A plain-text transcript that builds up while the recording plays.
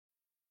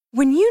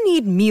When you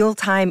need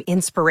mealtime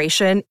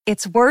inspiration,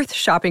 it's worth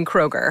shopping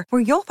Kroger,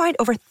 where you'll find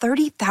over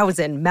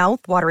 30,000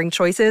 mouth-watering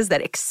choices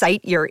that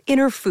excite your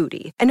inner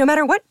foodie. And no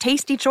matter what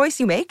tasty choice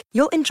you make,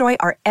 you'll enjoy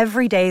our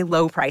everyday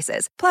low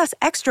prices, plus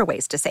extra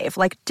ways to save,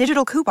 like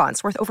digital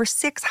coupons worth over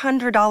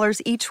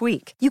 $600 each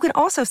week. You can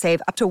also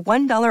save up to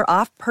 $1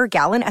 off per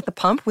gallon at the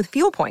pump with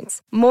fuel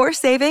points. More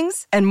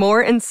savings and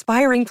more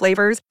inspiring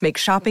flavors make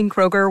shopping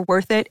Kroger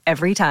worth it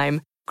every time.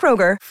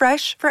 Kroger,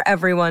 fresh for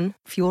everyone.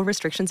 Fuel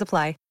restrictions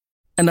apply.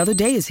 Another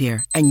day is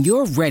here, and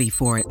you're ready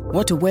for it.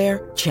 What to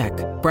wear? Check.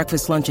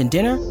 Breakfast, lunch, and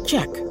dinner?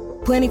 Check.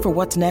 Planning for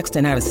what's next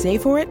and how to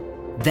save for it?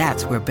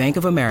 That's where Bank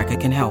of America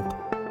can help.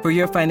 For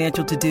your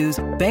financial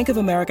to-dos, Bank of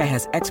America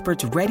has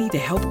experts ready to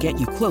help get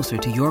you closer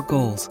to your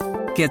goals.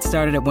 Get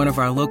started at one of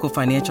our local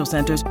financial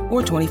centers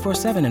or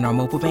 24/7 in our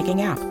mobile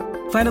banking app.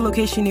 Find a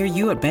location near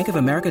you at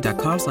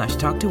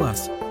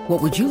bankofamerica.com/talktous.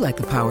 What would you like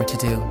the power to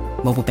do?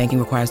 Mobile banking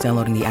requires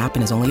downloading the app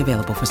and is only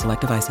available for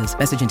select devices.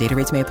 Message and data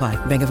rates may apply.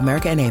 Bank of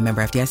America N.A.,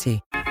 member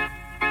FDIC.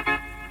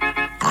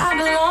 I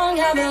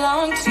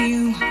belong to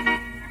you.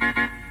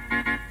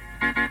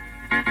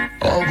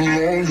 I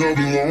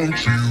belong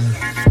to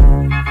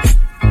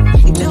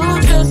You do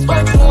just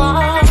what you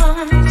want.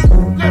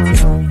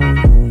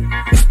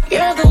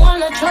 You're the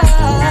one I trust.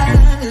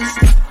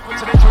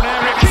 What's it into an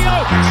area? Keo,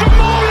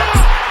 Samola!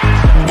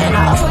 And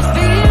I'll always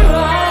be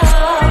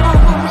around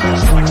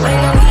when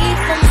I need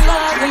some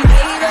love and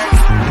baby.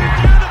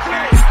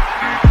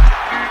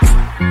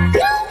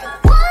 No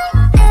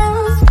one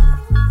else.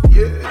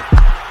 Yeah.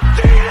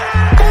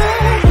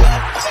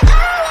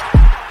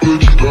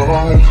 Put you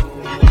down.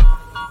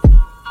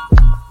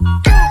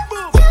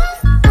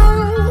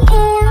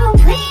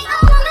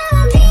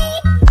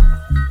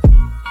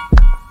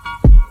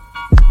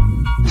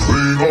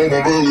 Sing all my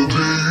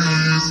melodies.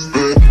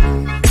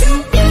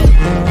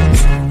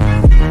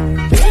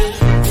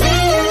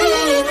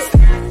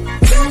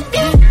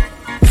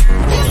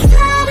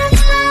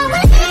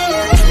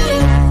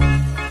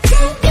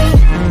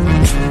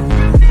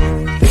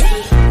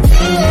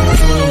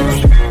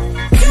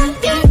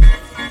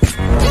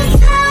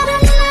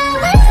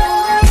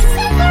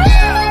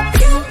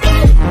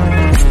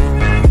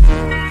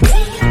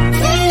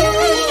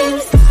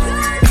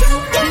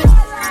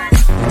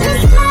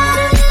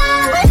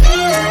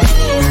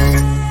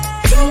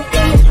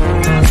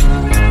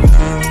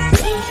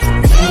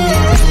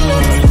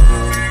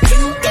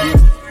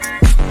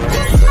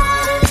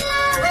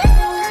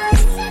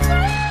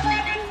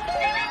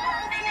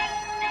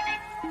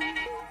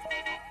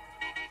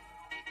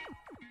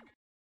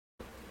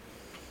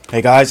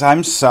 Hey guys,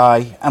 I'm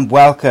Sai and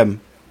welcome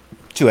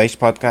to Ace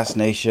Podcast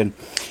Nation.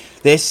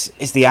 This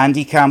is the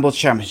Andy Campbell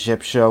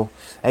Championship Show.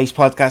 Ace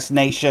Podcast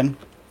Nation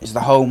is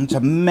the home to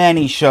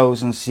many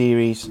shows and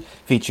series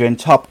featuring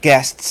top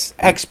guests,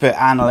 expert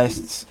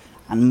analysts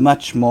and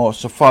much more.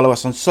 So follow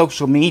us on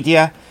social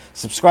media,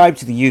 subscribe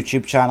to the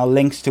YouTube channel,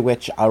 links to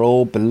which are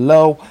all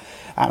below,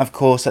 and of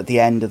course at the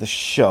end of the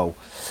show.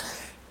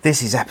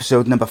 This is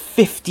episode number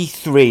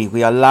 53.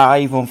 We are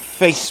live on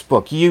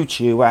Facebook,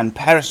 YouTube and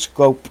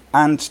Periscope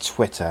and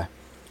Twitter.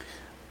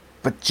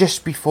 But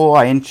just before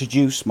I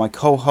introduce my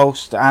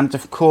co-host, and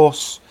of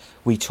course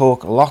we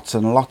talk lots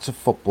and lots of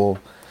football,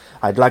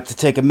 I'd like to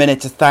take a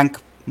minute to thank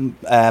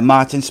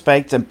Martin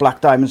Spate and Black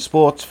Diamond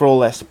Sports for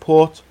all their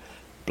support.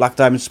 Black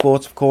Diamond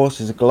Sports, of course,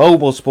 is a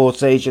global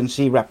sports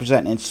agency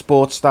representing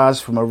sports stars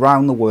from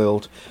around the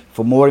world.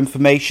 For more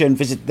information,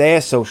 visit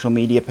their social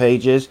media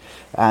pages,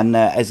 and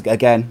as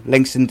again,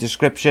 links in the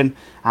description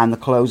and the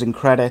closing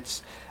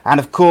credits. And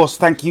of course,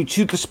 thank you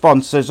to the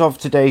sponsors of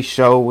today's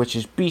show, which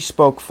is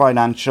Bespoke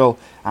Financial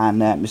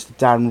and Mr.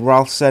 Darren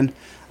Ralston.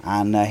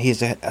 And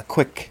here's a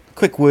quick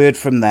word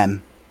from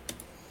them.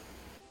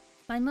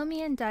 My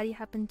mummy and daddy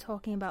have been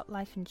talking about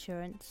life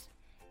insurance.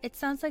 It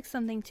sounds like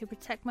something to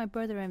protect my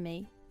brother and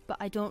me, but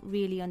I don't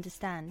really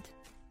understand.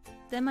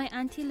 Then my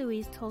Auntie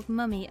Louise told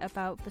Mummy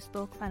about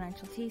Bespoke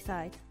Financial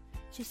Teesside.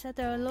 She said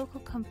they're a local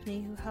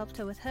company who helped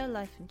her with her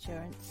life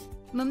insurance.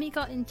 Mummy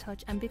got in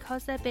touch, and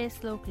because they're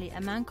based locally,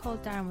 a man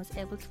called Darren was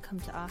able to come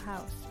to our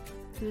house.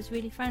 He was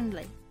really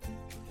friendly.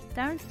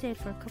 Darren stayed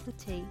for a cup of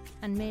tea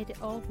and made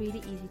it all really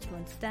easy to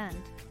understand.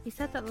 He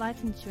said that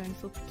life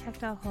insurance will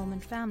protect our home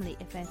and family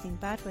if anything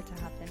bad were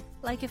to happen.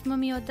 Like if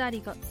Mummy or Daddy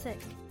got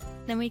sick,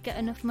 then we'd get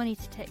enough money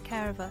to take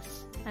care of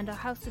us, and our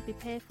house would be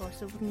paid for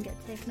so it wouldn't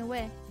get taken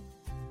away.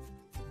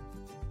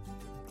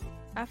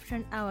 After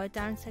an hour,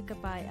 Darren said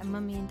goodbye and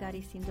Mummy and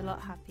Daddy seemed a lot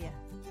happier.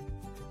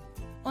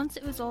 Once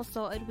it was all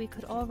sorted, we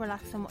could all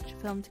relax and watch a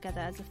film together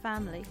as a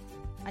family.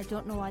 I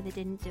don't know why they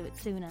didn't do it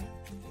sooner.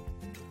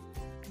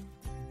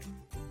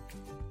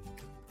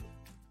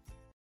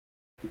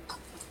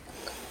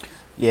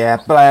 Yeah,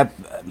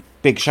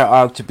 big shout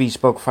out to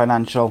Bespoke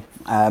Financial.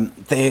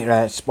 They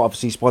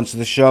obviously sponsor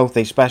the show.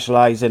 They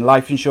specialise in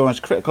life insurance,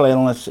 critical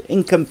illness,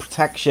 income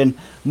protection,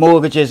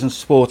 mortgages and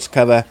sports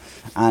cover.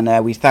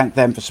 And we thank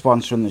them for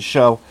sponsoring the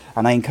show.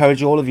 And I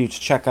encourage all of you to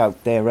check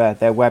out their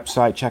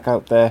website, check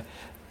out their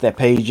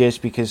pages,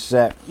 because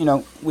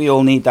we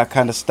all need that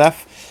kind of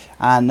stuff.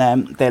 And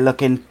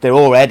they're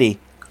already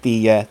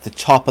the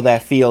top of their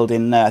field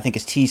in I think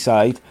it's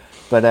Teesside,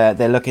 but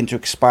they're looking to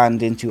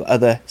expand into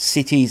other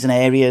cities and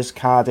areas,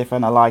 Cardiff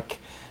and alike.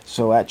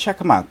 So check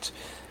them out.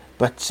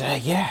 But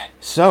yeah,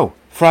 so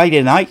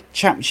Friday night,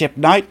 Championship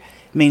night,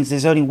 means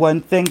there's only one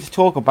thing to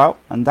talk about,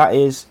 and that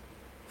is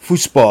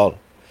football.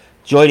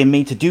 Joining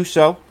me to do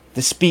so,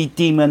 the speed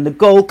demon, the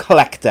goal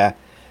collector,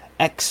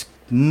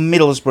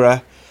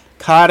 ex-Middlesbrough,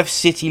 Cardiff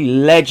City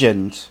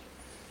legend,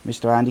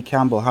 Mr. Andy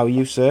Campbell. How are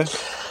you, sir?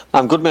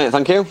 I'm good, mate,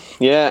 thank you.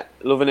 Yeah,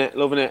 loving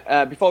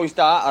it. Before we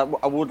start,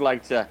 I would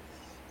like to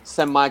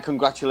send my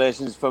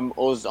congratulations from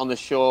us on the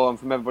show and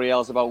from everybody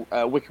else about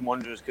Wycombe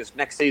Wanderers, because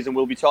next season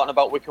we'll be talking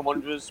about Wycombe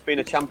Wanderers being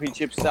a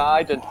championship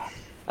side, and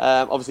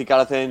obviously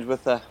Gareth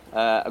Ainsworth,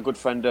 a good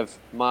friend of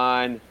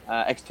mine,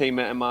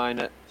 ex-teammate of mine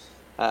at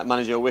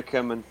manager of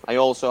Wycombe, and I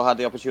also had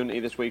the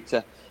opportunity this week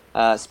to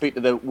speak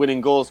to the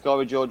winning goal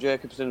scorer, Joe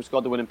Jacobson, who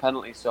scored the winning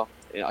penalty. So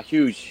a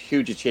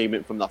huge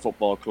achievement from that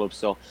football club.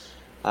 So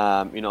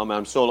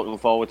I'm so looking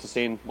forward to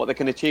seeing what they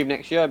can achieve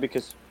next year,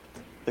 because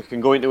they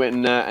can go into it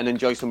and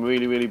enjoy some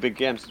really big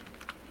games.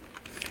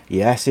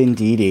 Yes,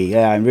 indeed.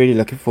 Yeah, I'm really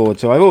looking forward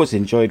to. I've always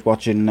enjoyed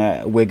watching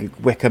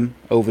Wycombe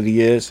over the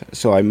years,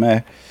 so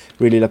I'm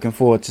really looking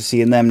forward to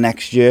seeing them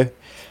next year.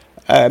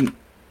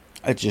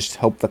 I just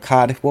hope the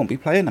Cardiff won't be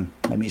playing them,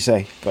 let me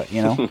say, but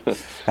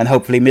and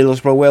hopefully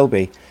Middlesbrough will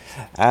be.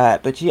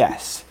 But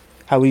yes,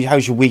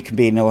 how's your week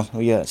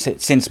been?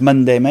 Since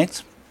Monday,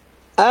 mate?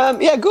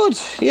 Yeah, good.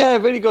 Yeah,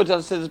 really good.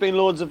 As I said, there's been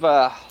loads of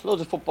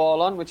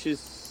football on, which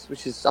is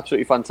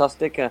absolutely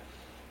fantastic.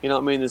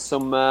 There's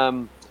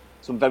some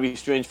very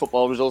strange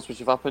football results which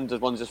have happened.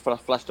 There's one just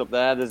flashed up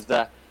there. There's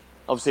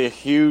obviously a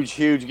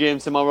huge game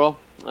tomorrow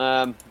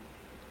for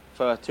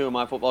two of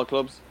my football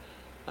clubs.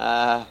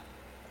 The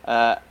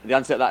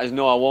answer to that is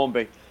no, I won't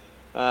be.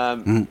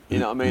 I'm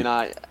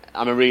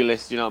a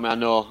realist. I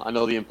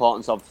know the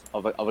importance of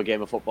a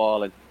game of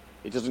football, and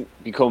it doesn't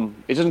come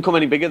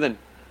any bigger than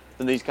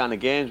these kind of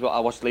games. But I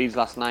watched Leeds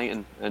last night,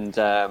 and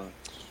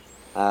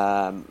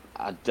I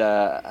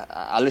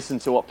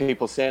listened to what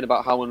people saying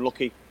about how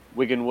unlucky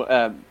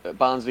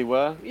Barnsley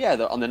were. Yeah,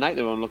 on the night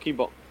they were unlucky,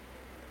 but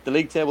the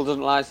league table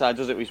doesn't lie, side,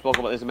 does it? We spoke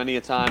about this many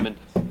a time, and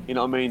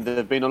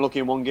they've been unlucky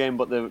in one game,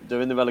 but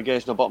they're in the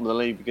relegation or bottom of the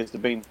league because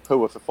they've been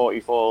poor for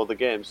 44 other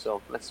games.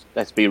 So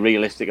let's be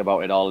realistic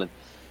about it all, and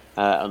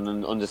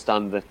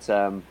understand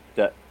that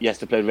yes,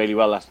 they played really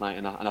well last night,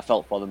 and I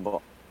felt for them, but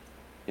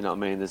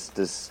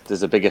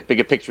there's a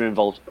bigger picture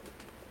involved.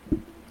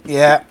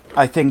 Yeah,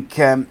 I think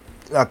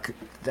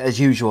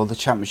as usual, the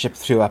Championship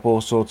threw up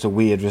all sorts of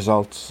weird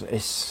results.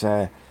 It's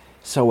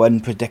so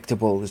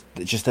unpredictable,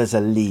 just as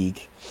a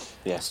league.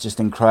 Yeah. It's just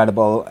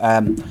incredible.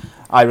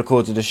 I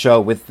recorded a show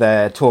with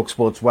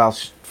TalkSport's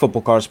Welsh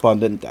football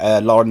correspondent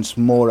Lawrence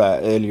Mora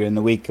earlier in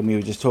the week, and we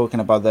were just talking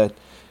about the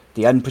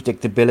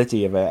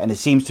unpredictability of it, and it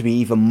seems to be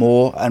even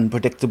more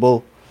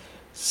unpredictable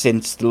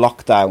since the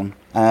lockdown,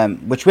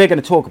 which we're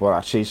going to talk about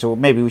actually. So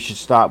maybe we should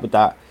start with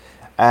that,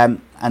 and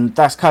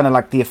that's kind of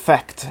like the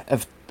effect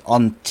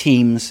on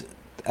teams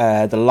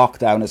the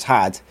lockdown has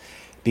had,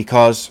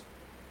 because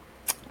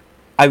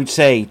I would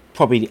say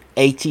probably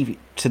 80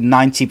 to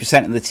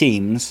 90% of the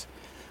teams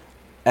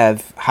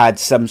have had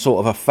some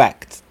sort of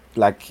effect,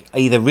 like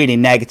either really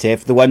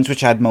negative. The ones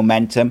which had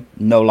momentum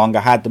no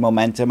longer had the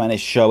momentum and is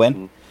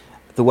showing.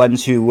 The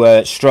ones who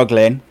were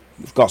struggling,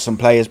 we've got some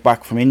players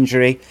back from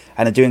injury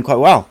and are doing quite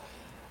well.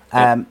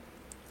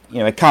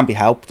 It can't be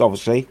helped,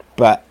 obviously,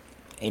 but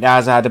it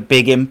has had a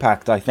big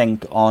impact, I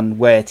think, on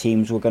where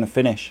teams were going to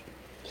finish.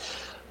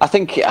 I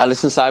think,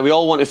 listen, Si, we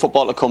all wanted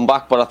football to come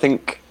back, but I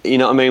think,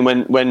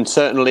 when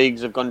certain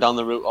leagues have gone down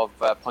the route of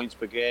points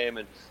per game,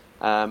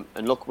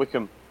 and look,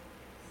 Wycombe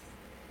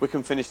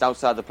finished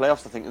outside the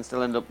playoffs, I think, and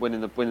still ended up winning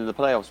the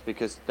playoffs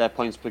because their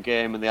points per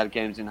game and they had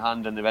games in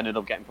hand and they've ended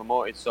up getting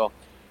promoted. So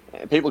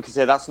people can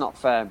say that's not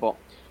fair, but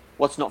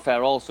what's not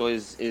fair also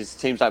is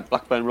teams like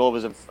Blackburn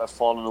Rovers have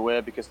fallen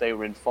away because they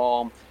were in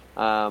form.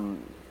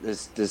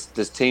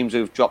 There's teams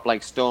who've dropped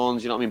like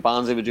stones.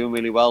 Barnsley were doing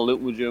really well.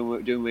 Luton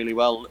were doing really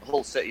well.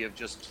 Hull City have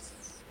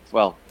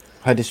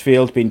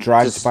Huddersfield been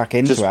dragged back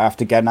into it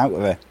after getting out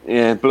of it.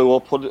 Yeah, blew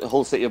up.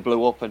 Hull City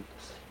blew up, and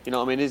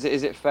is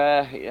it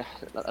fair? Yeah.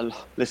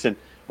 Listen,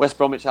 West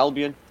Bromwich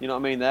Albion. They've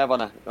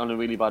on a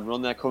really bad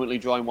run. They're currently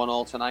drawing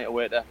 1-1 tonight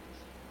away to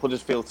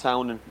Huddersfield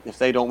Town, and if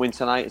they don't win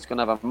tonight, it's going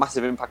to have a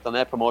massive impact on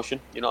their promotion.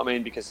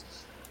 Because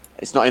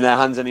it's not in their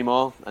hands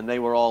anymore, and they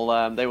were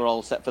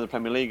all set for the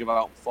Premier League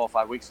about 4 or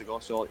 5 weeks ago.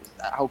 So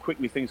how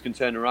quickly things can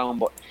turn around,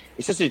 but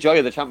it's just the joy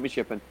of the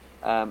Championship, and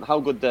how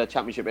good the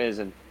Championship is,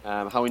 and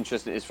how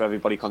interesting it is for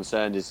everybody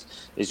concerned is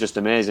just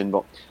amazing.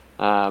 But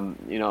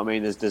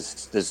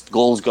there's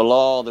goals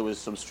galore. There was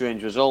some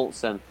strange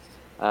results, and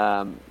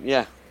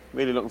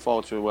really looking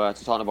forward to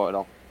talking about it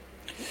all.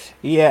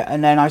 Yeah,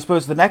 and then I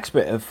suppose the next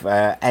bit of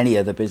any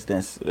other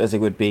business, as it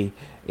would be,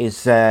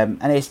 is,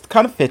 and it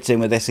kind of fits in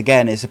with this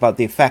again, is about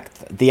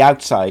the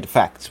outside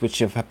effects which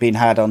have been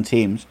had on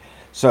teams.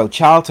 So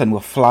Charlton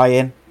were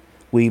flying.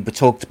 We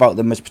talked about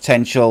them as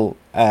potential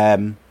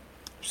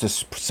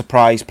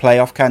surprise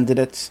playoff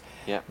candidates.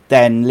 Yeah.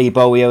 Then Lee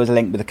Bowyer was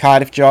linked with the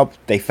Cardiff job.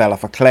 They fell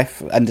off a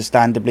cliff,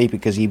 understandably,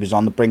 because he was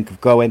on the brink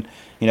of going.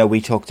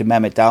 We talked to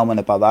Mehmet Dalman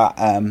about that,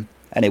 and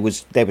there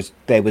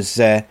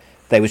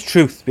was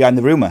truth behind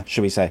the rumour,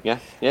 shall we say? Yeah.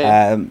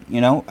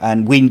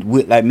 And we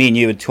like me and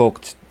you had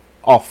talked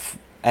off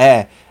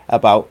air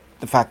about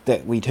the fact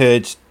that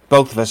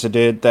both of us had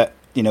heard that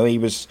he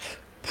was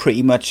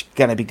pretty much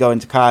going to be going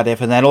to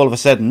Cardiff, and then all of a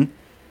sudden,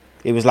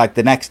 it was like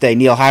the next day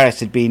Neil Harris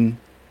had been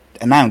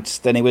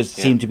announced, and it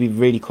seemed to be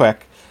really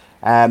quick.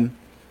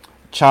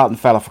 Charlton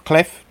fell off a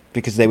cliff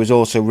because there was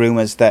also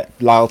rumours that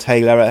Lyle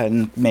Taylor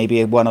and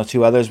maybe one or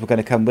two others were going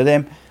to come with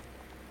him,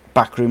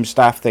 backroom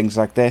staff, things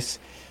like this.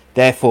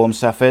 Their form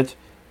suffered.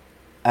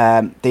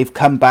 They've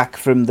come back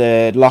from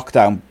the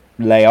lockdown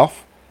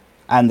layoff,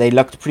 and they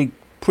looked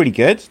pretty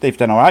good. They've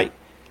done all right.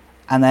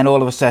 And then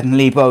all of a sudden,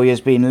 Lee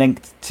Bowyer's been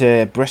linked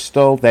to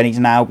Bristol. Then he's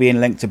now being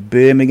linked to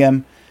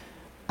Birmingham,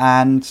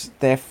 and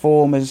their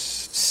form has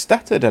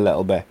stuttered a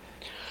little bit.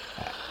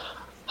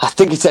 I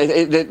think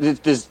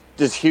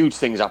there's huge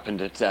things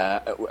happened at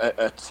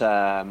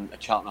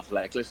Charlton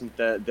Athletic. Listen,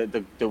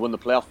 they won the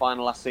playoff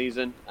final last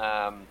season.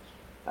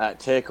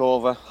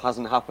 Takeover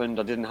hasn't happened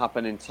or didn't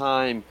happen in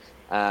time.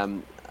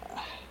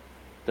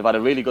 They've had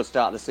a really good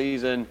start of the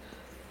season.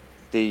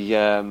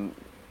 The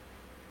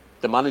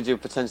manager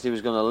potentially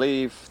was going to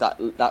leave.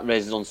 That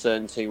raises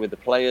uncertainty with the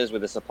players,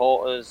 with the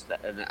supporters,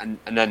 and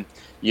then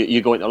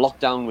you go into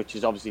lockdown, which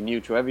is obviously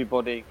new to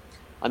everybody.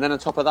 And then on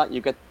top of that,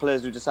 you get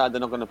players who decide they're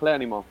not going to play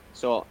anymore.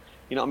 So,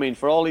 you know what I mean?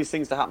 For all these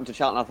things to happen to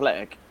Charlton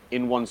Athletic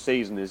in one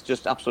season is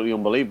just absolutely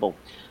unbelievable.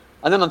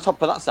 And then on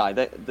top of that side,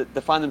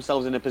 they find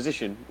themselves in a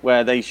position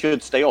where they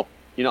should stay up.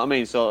 You know what I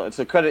mean? So it's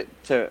a credit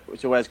to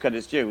where's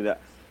credit's due that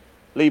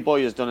Lee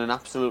Bowyer's done an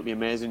absolutely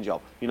amazing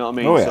job. You know what I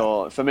mean? Oh, yeah.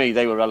 So for me,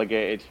 they were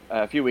relegated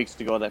a few weeks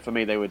ago. For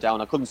me, they were down.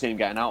 I couldn't see him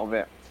getting out of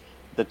it.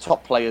 The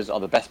top players,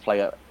 or the best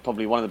player,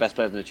 probably one of the best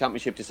players in the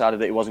Championship, decided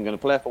that he wasn't going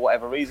to play for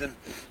whatever reason.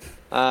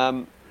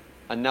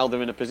 And now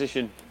they're in a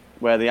position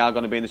where they are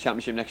going to be in the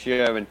Championship next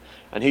year,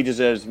 and he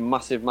deserves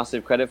massive,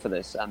 massive credit for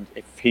this. And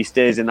if he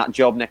stays in that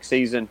job next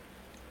season,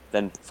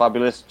 then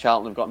fabulous.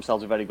 Charlton have got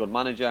themselves a very good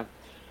manager.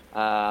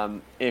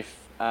 If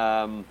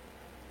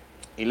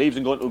he leaves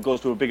and goes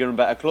to a bigger and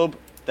better club,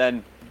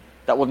 then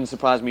that wouldn't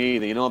surprise me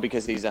either,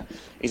 because he's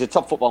a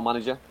top football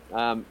manager.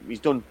 He's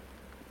done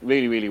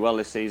really, really well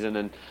this season,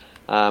 and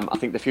I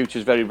think the future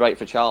is very bright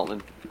for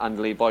Charlton and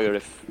Lee Bowyer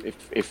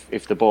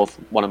if they both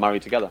want to marry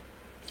together.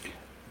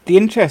 The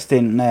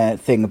interesting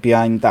thing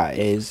behind that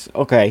is,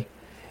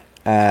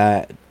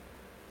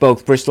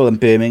 both Bristol and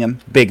Birmingham,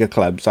 bigger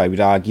clubs, I would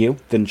argue,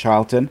 than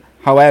Charlton.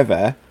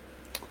 However,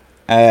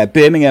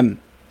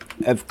 Birmingham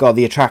have got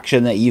the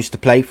attraction that he used to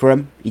play for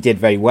him. He did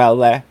very well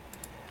there.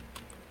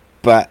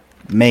 But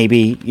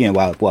maybe,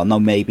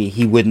 maybe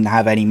he wouldn't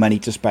have any money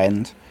to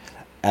spend.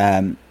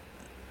 Then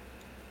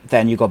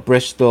you've got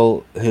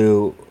Bristol,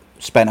 who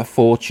spent a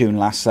fortune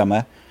last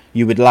summer.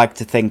 You would like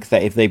to think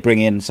that if they bring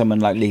in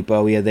someone like Lee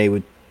Bowyer, they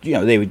would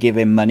give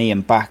him money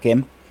and back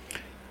him.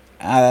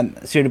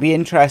 So it'll be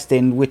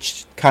interesting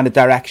which kind of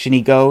direction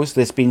he goes.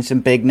 There's been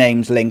some big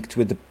names linked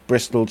with the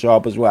Bristol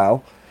job as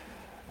well.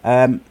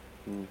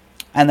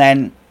 And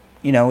then,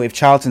 if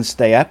Charlton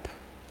stay up,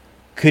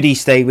 could he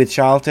stay with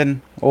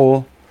Charlton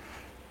or,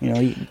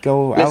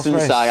 go elsewhere?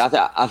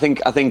 Listen,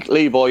 I think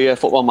Lee Bowyer,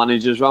 football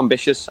managers, are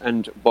ambitious,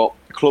 but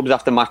clubs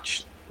have to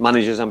match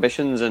managers'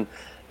 ambitions. And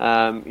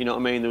you know what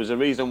I mean. There was a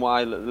reason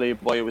why Lee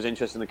Bowyer was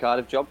interested in the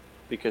Cardiff job,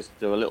 because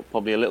they were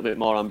probably a little bit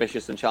more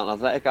ambitious than Charlton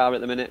Athletic are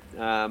at the minute.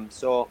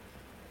 So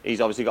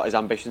he's obviously got his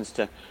ambitions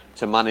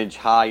to manage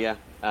higher,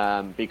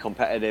 be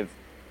competitive,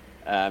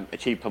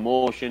 achieve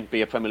promotion,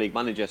 be a Premier League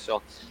manager.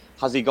 So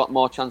has he got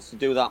more chance to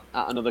do that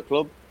at another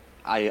club?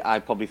 I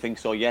probably think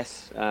so,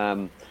 yes.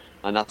 And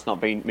that's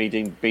not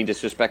being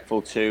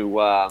disrespectful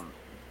to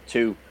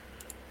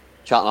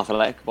Charlton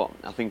Athletic, but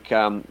I think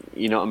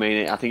you know what I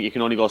mean. I think you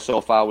can only go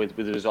so far with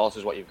the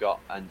resources what you've got,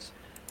 and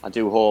I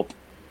do hope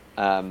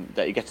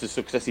that he gets the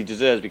success he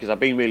deserves, because I've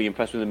been really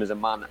impressed with him as a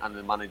man and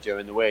a manager,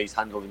 and the way he's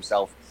handled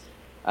himself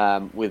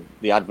with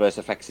the adverse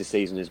effects this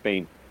season has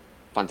been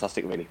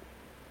fantastic, really.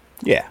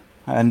 Yeah,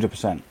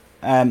 100%.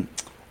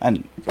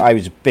 And I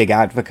was a big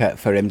advocate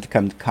for him to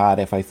come to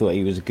Cardiff. I thought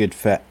he was a good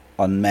fit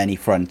on many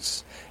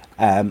fronts.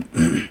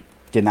 Didn't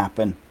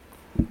happen.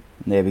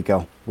 There we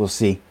go. We'll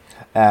see.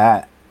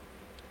 So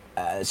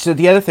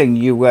the other thing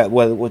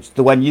was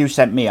the one you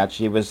sent me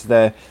actually was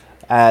the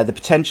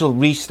potential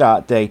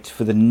restart date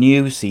for the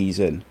new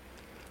season.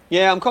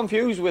 Yeah, I'm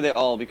confused with it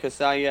all,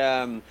 because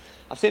I've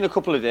seen a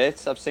couple of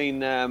dates. I've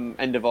seen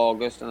end of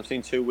August, and I've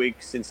seen 2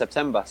 weeks in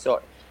September.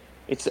 So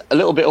it's a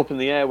little bit up in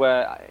the air,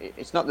 where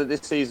it's not that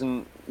this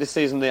season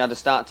they had a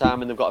start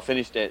time and they've got a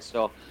finish date.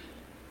 So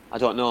I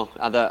don't know.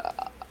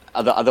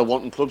 Are they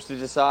wanting clubs to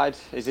decide?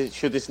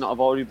 Should this not have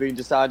already been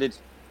decided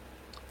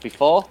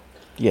before?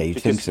 Yeah,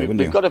 you'd think so, wouldn't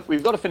you?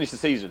 We've got to finish the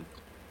season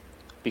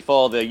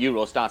before the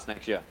Euro starts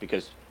next year,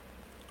 because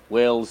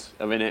Wales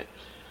are in it.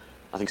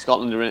 I think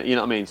Scotland are in it. You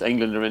know what I mean? So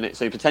England are in it.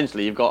 So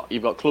potentially you've got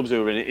clubs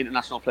who are in it,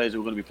 international players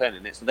who are going to be playing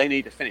in it. So they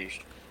need to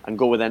finish and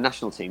go with their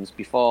national teams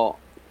before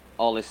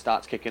all this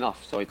starts kicking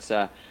off. So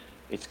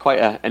it's quite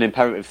an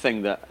imperative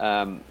thing that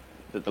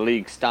that the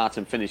league starts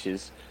and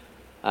finishes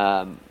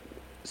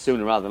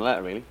sooner rather than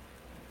later, really.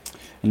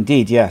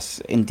 Indeed, yes,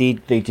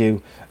 indeed they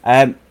do.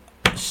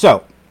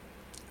 So,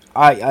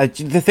 I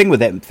the thing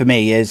with it for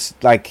me is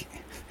like,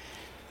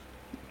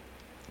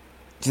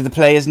 do the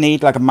players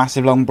need like a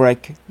massive long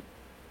break?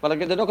 Well,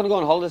 they're not going to go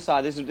on holiday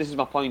side. This is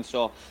my point.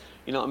 So,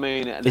 you know what I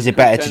mean. Is it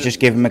better to just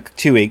give them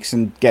 2 weeks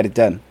and get it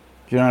done?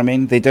 Do you know what I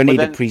mean? They don't need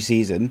a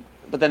pre-season.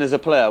 But then, as a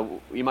player,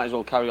 you might as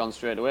well carry on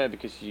straight away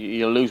because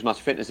you'll lose match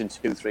fitness in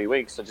 2-3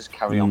 weeks. So just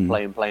carry on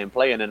playing, and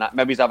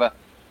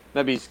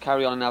maybe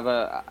carry on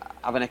and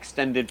have an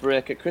extended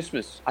break at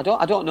Christmas. I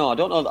don't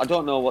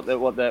know what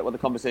the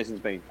conversation's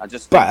been. I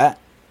just think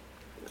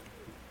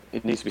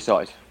it needs to be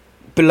sorted.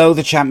 Below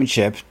the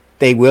championship,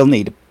 they will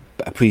need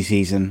a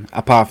pre-season,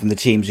 apart from the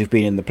teams who've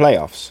been in the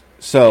playoffs.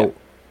 So,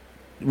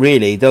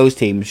 really, those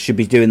teams should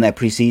be doing their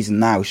pre-season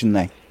now, shouldn't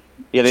they?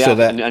 Yeah, they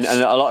are, and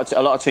a lot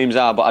of teams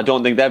are, but I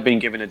don't think they've been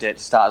given a date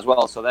to start as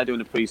well. So they're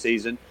doing a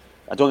pre-season.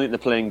 I don't think they're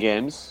playing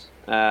games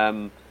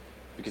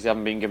because they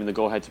haven't been given the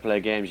go-ahead to play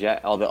games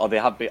yet, or they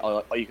have been,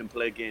 or you can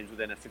play games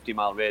within a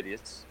 50-mile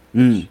radius.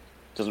 Which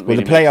doesn't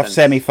really the playoff make sense.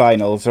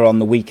 semi-finals are on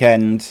the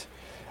weekend.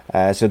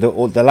 So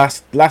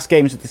the last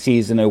games of the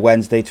season are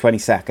Wednesday,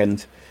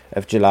 22nd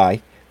of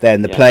July.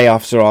 Then the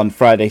playoffs are on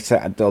Friday,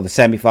 or the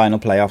semi-final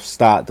playoffs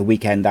start the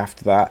weekend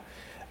after that,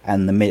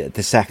 and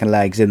the second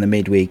leg's in the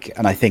midweek,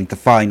 and I think the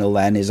final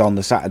then is on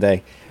the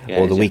Saturday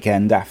or the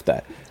weekend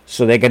after.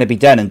 So they're going to be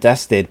done and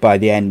dusted by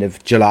the end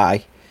of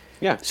July.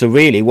 Yeah. So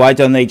really, why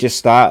don't they just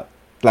start,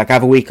 like,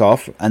 have a week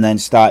off and then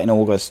start in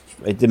August?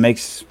 It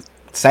makes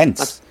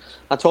sense.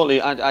 I totally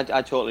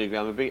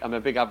agree. I'm a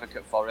big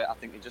advocate for it. I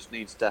think it just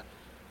needs to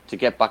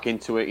get back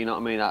into it. You know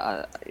what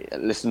I mean?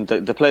 Listen,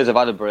 the players have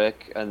had a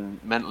break, and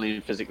mentally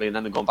and physically, and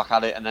then they're going back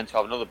at it, and then to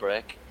have another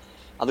break.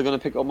 Are they going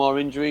to pick up more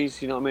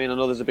injuries? You know what I mean? I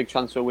know there's a big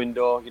transfer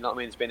window. You know what I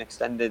mean? It's been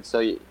extended,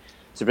 so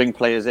to bring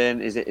players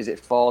in, is it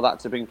for that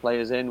to bring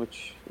players in,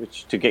 which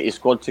to get your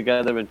squad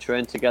together and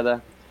train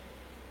together?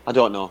 I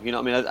don't know. You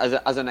know what I mean?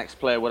 As an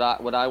ex-player, would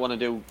I want to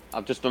do?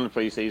 I've just done a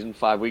pre-season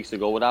 5 weeks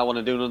ago. Would I want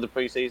to do another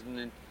pre-season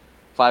in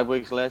 5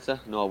 weeks later?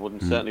 No, I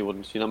wouldn't. Certainly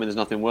wouldn't. You know what I mean? There's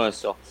nothing worse.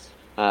 So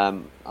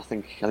I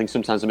think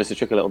sometimes I miss the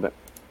trick a little bit.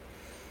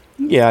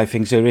 Yeah, I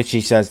think so.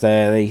 Richie says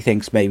there he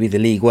thinks maybe the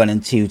League 1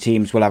 and 2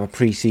 teams will have a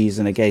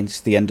pre-season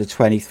against the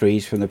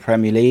under-23s from the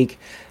Premier League.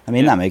 I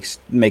mean, that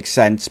makes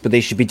sense, but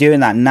they should be doing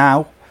that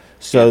now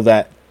so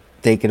that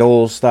they could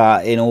all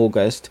start in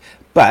August.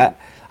 But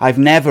I've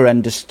never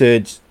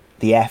understood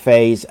the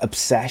FA's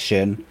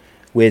obsession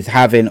with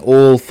having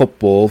all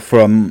football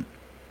from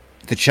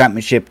the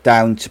Championship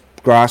down to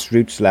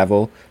grassroots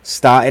level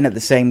starting at the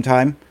same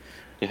time.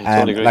 Yeah, I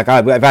totally agree. Like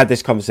I've had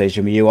this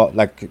conversation with you,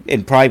 like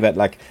in private,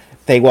 like.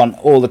 They want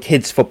all the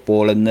kids'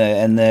 football and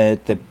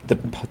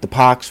the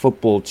parks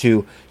football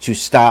to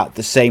start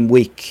the same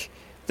week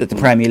that the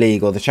Premier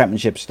League or the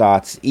Championship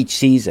starts each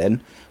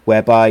season,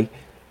 whereby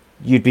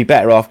you'd be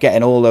better off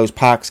getting all those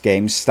parks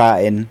games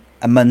starting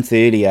a month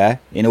earlier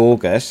in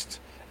August,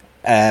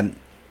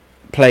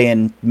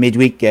 playing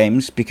midweek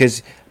games,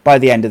 because by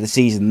the end of the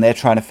season they're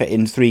trying to fit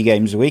in 3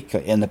 games a week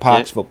in the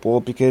parks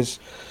football because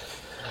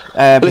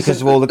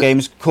of all the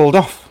games called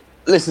off.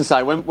 Listen,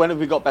 Si, when have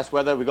we got best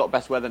weather? We've got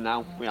best weather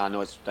now. Yeah, I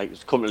know it's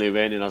currently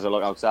raining as I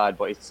look outside,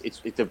 but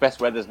it's the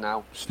best weather's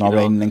now. It's not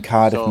raining in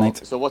Cardiff,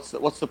 mate. So what's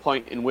the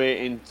point in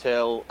waiting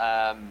till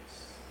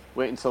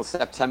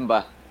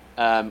September,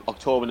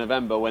 October,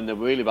 November, when the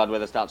really bad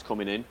weather starts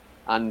coming in,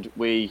 and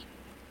we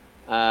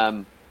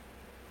have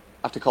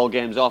to call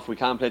games off? We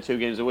can't play 2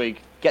 games a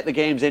week. Get the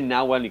games in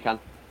now when you can.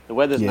 The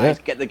weather's nice.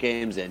 Get the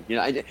games in. You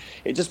know,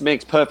 it just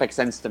makes perfect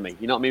sense to me.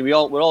 You know what I mean?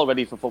 We're all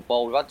ready for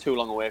football. We've had too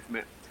long away from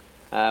it.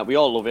 We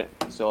all love it,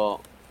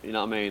 so you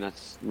know what I mean.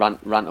 That's rant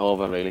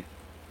over, really.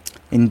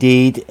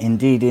 Indeed.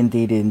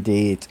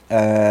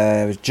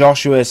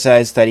 Joshua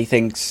says that he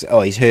thinks,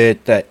 he's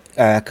heard that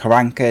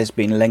Karanka has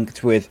been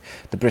linked with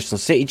the Bristol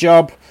City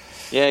job.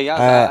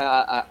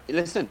 Yeah.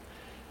 Listen,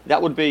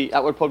 that would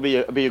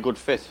probably be a good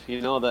fit.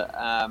 You know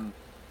that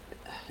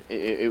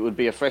it would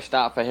be a fresh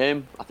start for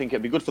him. I think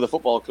it'd be good for the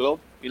football club.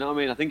 You know what I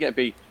mean. I think it'd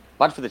be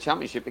bad for the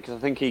Championship because I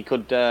think he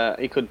could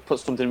put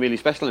something really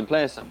special in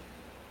place.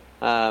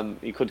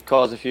 He could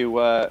cause a few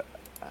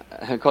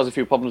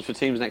problems for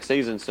teams next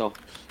season. So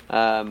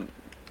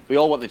we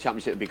all want the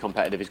Championship to be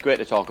competitive. It's great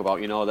to talk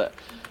about. You know that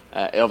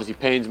it obviously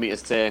pains me to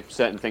say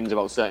certain things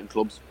about certain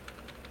clubs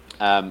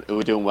who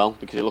are doing well,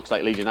 because it looks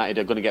like Leeds United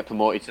are going to get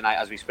promoted tonight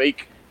as we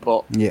speak.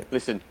 But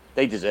listen,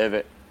 they deserve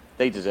it.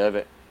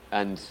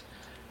 And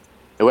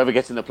whoever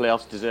gets in the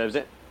playoffs deserves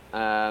it.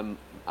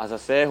 As I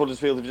say,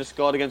 Huddersfield have just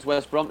scored against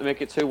West Brom to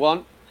make it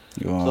 2-1.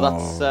 So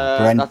that's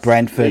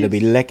Brentford will be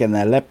licking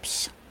their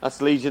lips. That's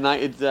Leeds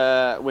United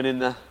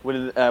getting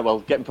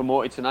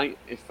promoted tonight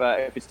if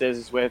it stays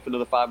this way for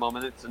another 5 more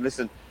minutes. And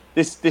listen,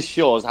 this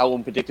shows how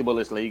unpredictable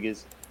this league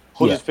is.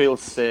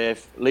 Huddersfield's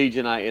safe. Leeds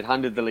United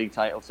handed the league,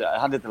 or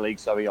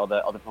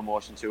the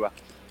promotion to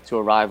to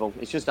a rival.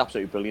 It's just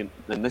absolutely brilliant,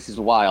 and this is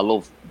why I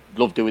love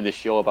doing this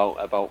show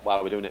about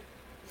why we're doing it.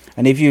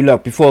 And if you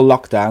look, before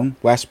lockdown,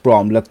 West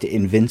Brom looked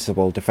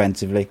invincible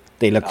defensively.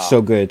 They looked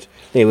so good.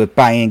 They were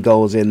banging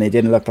goals in. They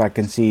didn't look like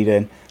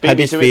conceding.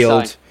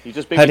 Huddersfield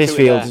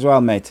as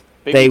well, mate.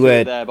 We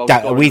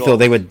thought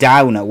they were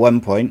down at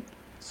one point.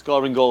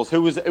 Scoring goals.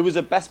 Who was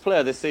the best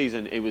player this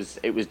season? It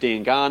was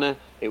Dean Garner.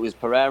 It was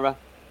Pereira.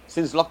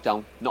 Since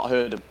lockdown, not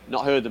heard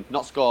them,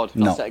 not scored,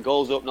 not set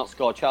goals up, not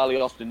scored.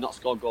 Charlie Austin, not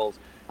scored goals.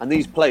 And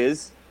these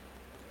players,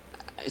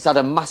 it's had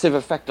a massive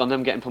effect on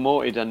them getting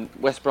promoted. And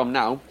West Brom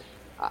now,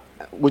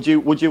 would you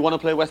want to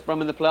play West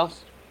Brom in the playoffs?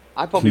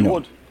 I probably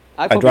would.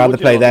 I'd rather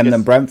play them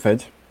than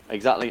Brentford.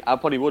 Exactly, I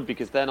probably would,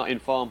 because they're not in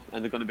form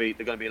and they're going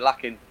to be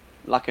lacking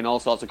all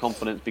sorts of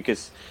confidence,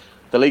 because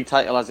the league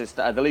title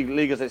the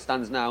league as it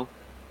stands now,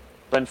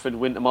 Brentford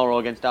win tomorrow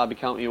against Derby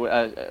County,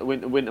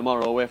 win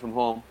tomorrow away from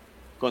home,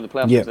 go in the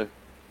playoffs. Yeah.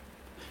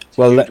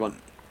 Well,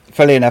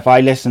 funnily enough, I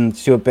listened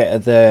to a bit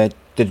of the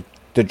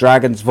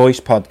Dragon's Voice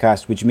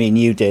podcast, which me and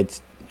you did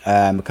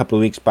a couple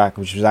of weeks back,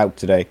 which was out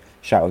today.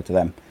 Shout out to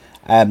them.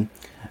 And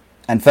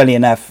funny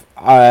enough,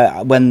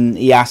 when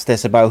he asked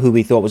us about who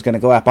we thought was going to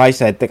go up, I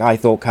said that I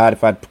thought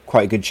Cardiff had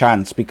quite a good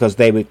chance because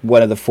they were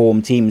one of the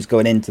form teams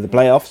going into the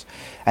playoffs.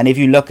 And if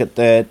you look at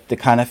the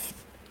kind of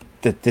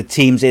the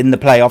teams in the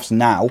playoffs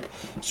now,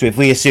 so if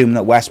we assume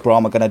that West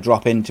Brom are going to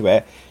drop into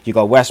it, you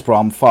got West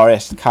Brom,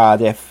 Forest,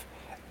 Cardiff,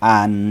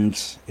 and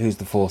who's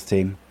the fourth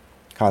team?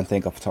 Can't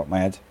think off the top of my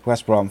head.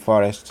 West Brom,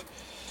 Forest.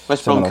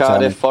 West Brom,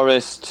 Cardiff,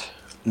 Forest.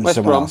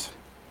 West Brom,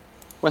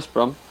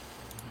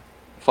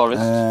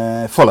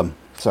 Forest. Fulham.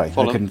 Sorry,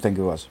 Fulham. I couldn't think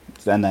who it was.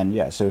 And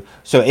then, so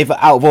if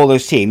out of all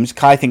those teams,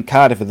 I think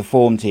Cardiff are the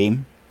form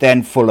team,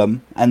 then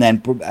Fulham, and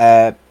then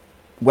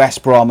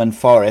West Brom and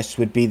Forest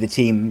would be the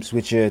teams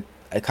which are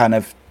kind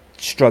of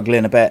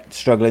struggling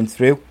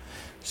through.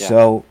 Yeah.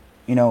 So,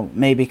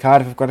 maybe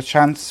Cardiff have got a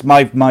chance.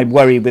 My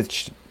worry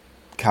with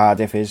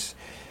Cardiff is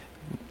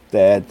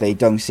that they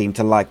don't seem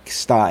to like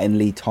starting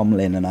Lee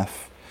Tomlin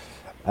enough.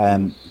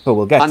 But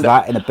we'll get to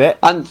that in a bit.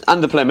 And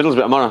they play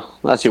Middlesbrough tomorrow.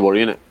 That's your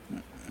worry, isn't it?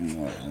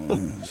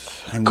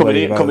 I'm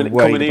worried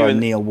about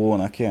Neil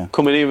Warnock, yeah.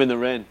 Coming here in the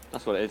rain.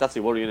 That's what it is. That's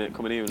your worry, isn't it?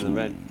 Coming here in the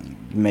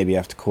rain. Maybe you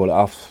have to call it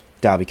off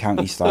Derby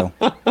County style.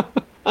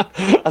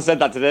 I said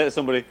that today to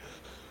somebody.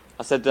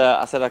 I said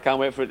I can't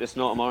wait for it to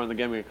snow tomorrow in the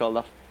game we get called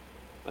off.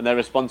 And their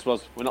response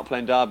was, we're not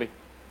playing Derby.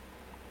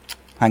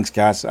 Thanks,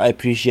 guys. I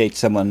appreciate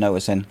someone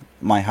noticing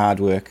my hard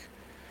work.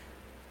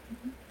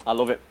 I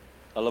love it.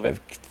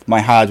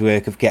 My hard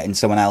work of getting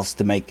someone else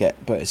to make it,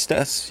 but it's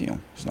not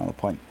the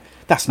point.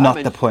 That's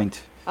not the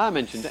point. I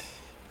mentioned it.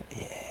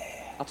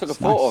 Yeah. I took a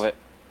photo of it.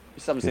 You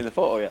just haven't seen the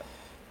photo yet.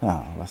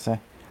 Oh, let's say.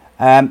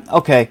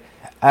 Okay.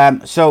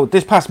 So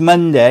this past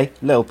Monday,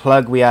 little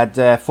plug, we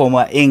had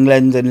former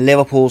England and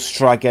Liverpool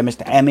striker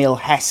Mr. Emil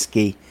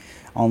Heskey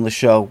on the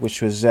show,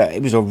 which was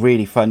it was a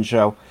really fun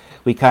show.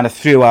 We kind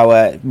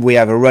of we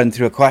have a run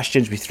through of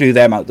questions. We threw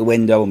them out the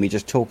window and we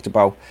just talked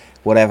about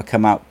whatever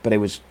come out. But it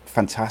was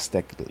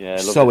fantastic,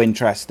 so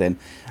interesting.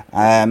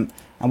 And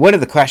one of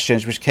the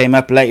questions which came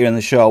up later in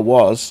the show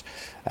was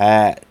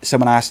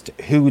someone asked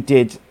who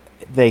did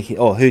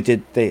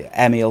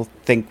Emil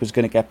think was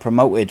going to get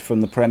promoted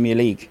from the Premier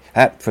League,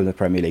 from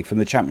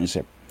the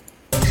Championship.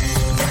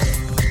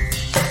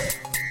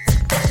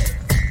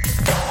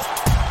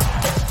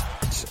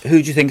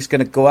 Who do you think is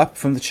going to go up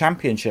from the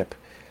Championship?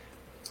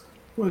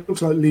 Well, it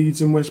looks like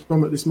Leeds and West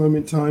Brom at this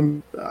moment in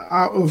time.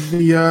 Out of the,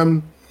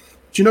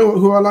 do you know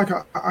who I like?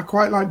 I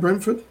quite like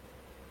Brentford.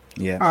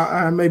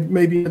 Yeah.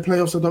 Maybe in the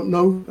playoffs, I don't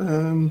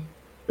know.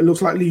 It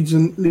looks like Leeds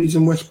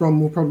and West Brom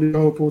will probably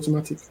go up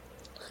automatic.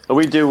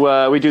 We do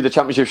the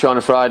Championship show on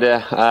a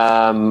Friday,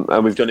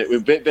 and we've done it.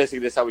 Basically,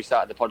 this is how we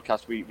started the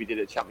podcast. We did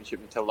a Championship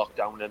until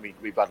lockdown, and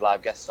we've had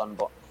live guests on.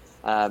 But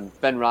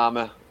Ben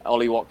Rama,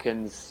 Ollie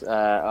Watkins,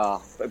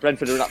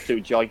 Brentford are an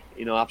absolute joy.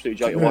 Absolute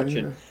joy to watch.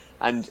 Yeah.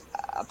 And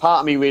a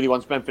part of me really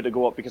wants Brentford to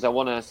go up because I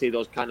want to see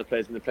those kind of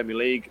players in the Premier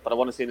League, but I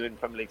want to see them in the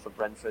Premier League for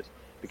Brentford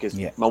because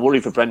my worry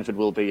for Brentford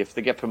will be if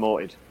they get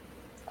promoted,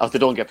 or if they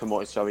don't get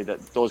promoted, that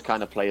those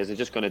kind of players are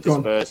just going to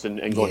disperse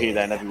and go here,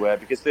 there and everywhere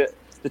because they're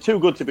too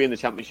good to be in the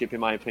Championship,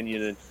 in my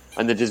opinion,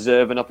 and they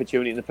deserve an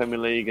opportunity in the Premier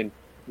League, and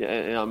you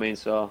know what I mean?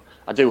 So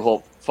I do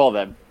hope for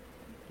them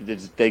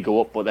they go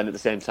up, but then at the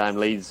same time,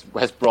 Leeds,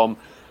 West Brom,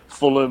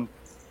 Fulham,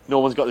 no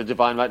one's got the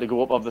divine right to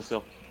go up,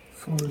 obviously.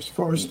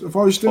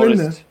 Forest still in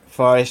there.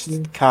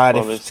 Forest,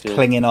 Cardiff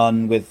clinging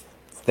on with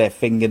their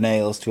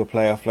fingernails to a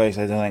playoff place.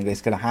 I don't think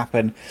it's going to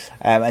happen.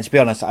 And to be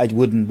honest, I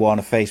wouldn't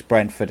want to face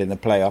Brentford in the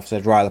playoffs.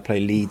 I'd rather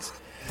play Leeds.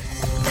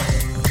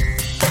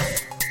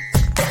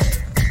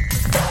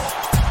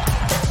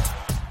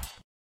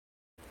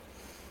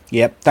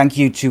 Yep, thank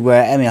you to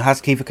Emil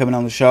Heskey for coming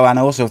on the show, and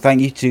also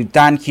thank you to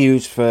Dan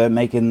Hughes for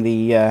making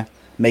the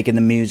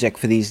music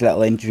for these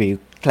little interview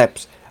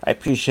clips. I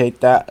appreciate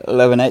that,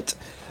 loving it.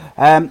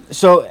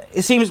 So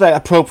it seems like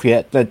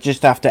appropriate that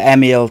just after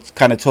Emil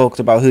kind of talked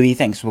about who he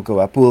thinks will go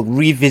up, we'll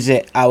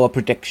revisit our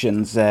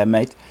predictions,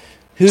 mate.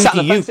 He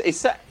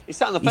sat He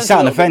sat on the fence. He sat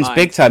on the fence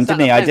big time, didn't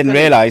he? I didn't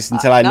realise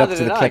until I looked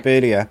at the clip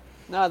earlier.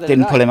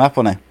 Didn't pull him up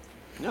on it.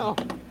 No.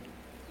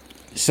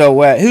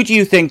 So, who do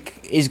you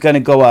think is going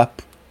to go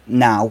up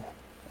now,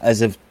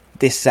 as of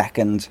this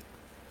second?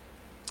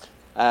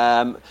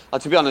 To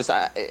be honest,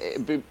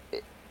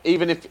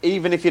 even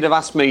if you'd have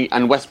asked me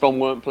and West Brom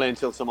weren't playing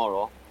till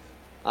tomorrow,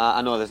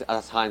 I know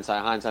that's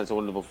hindsight. Hindsight's a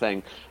wonderful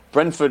thing.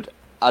 Brentford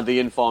are the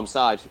informed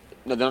side.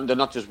 No, they're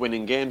not just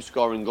winning games,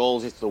 scoring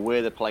goals. It's the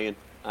way they're playing.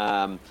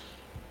 Ben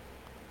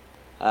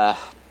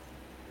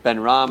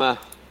Rama,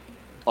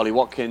 Ollie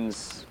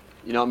Watkins.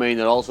 You know what I mean?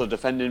 They're also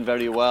defending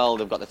very well.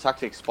 They've got the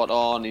tactics spot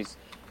on.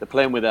 They're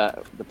playing with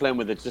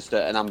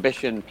an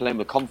ambition, playing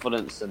with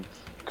confidence, and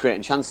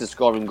creating chances,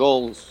 scoring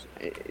goals.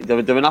 They're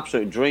an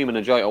absolute dream and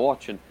a joy to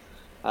watch. And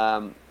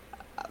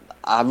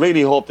I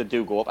really hope they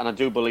do go up, and I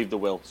do believe they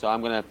will. So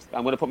I'm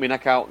gonna put my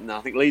neck out, and I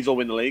think Leeds will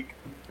win the league.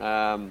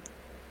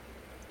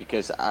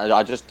 Because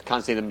I just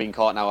can't see them being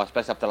caught now,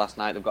 especially after last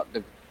night.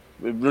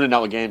 We're running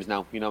out of games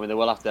now. You know, I mean, they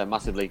will have to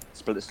massively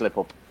slip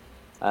up.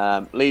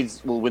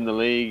 Leeds will win the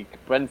league.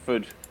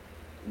 Brentford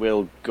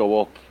will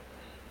go up,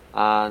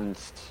 and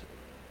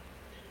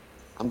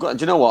do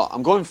you know what?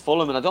 I'm going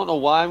Fulham, and I don't know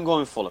why I'm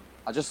going Fulham.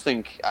 I just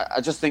think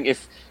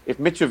if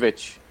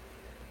Mitrovic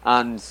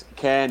and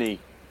Kearney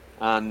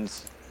and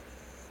some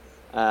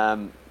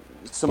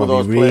Bobby of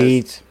those Reed.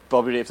 players,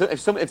 Bobby Reed,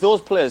 if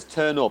those players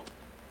turn up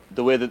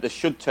the way that they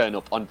should turn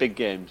up on big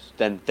games,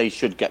 then they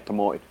should get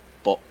promoted.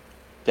 But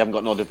they haven't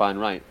got no divine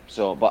right.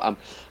 So, but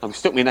I'm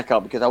stuck my neck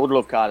out because I would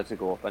love Cardiff to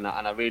go up, and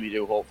I really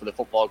do hope for the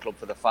football club,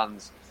 for the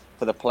fans,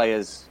 for the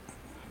players,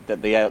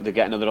 that they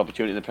get another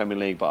opportunity in the Premier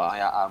League. But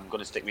I'm going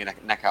to stick my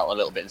neck out a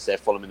little bit and say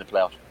Fulham in the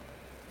playoffs.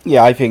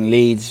 Yeah, I think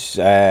Leeds,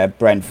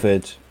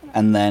 Brentford,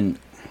 and then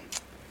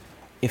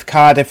if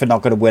Cardiff are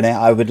not going to win it,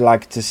 I would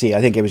like to see.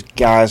 I think it was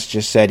Gaz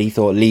just said he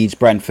thought Leeds,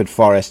 Brentford,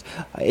 Forest.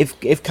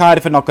 If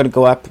Cardiff are not going to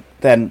go up,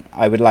 then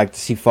I would like to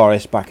see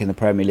Forest back in the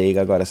Premier League,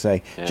 I've got to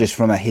say, just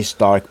from a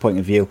historic point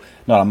of view.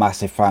 Not a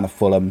massive fan of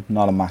Fulham,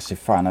 not a massive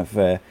fan of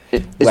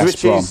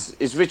West Brom.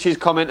 Is Richie's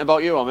comment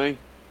about you or me?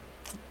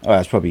 Oh,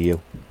 that's probably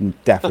you.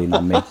 Definitely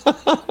not me.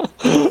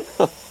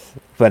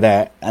 But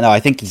no, I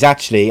think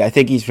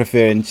he's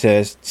referring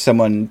to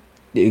someone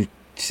who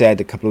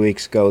said a couple of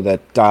weeks ago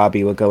that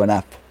Derby were going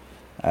up.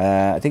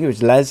 I think it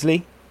was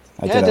Leslie.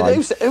 I don't know.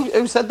 Who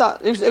said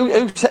that?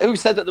 Who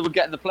said that they would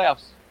get in the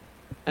playoffs?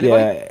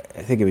 Anybody? Yeah,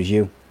 I think it was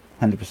you,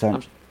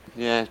 100%.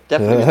 Yeah,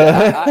 definitely.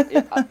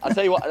 I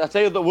tell you what. I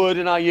tell you the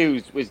wording I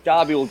used was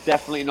Derby will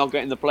definitely not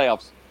get in the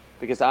playoffs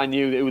because I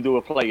knew who they were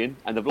playing,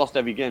 and they've lost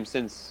every game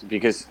since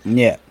because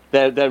their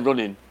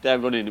running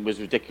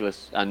was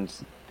ridiculous. And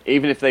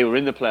even if they were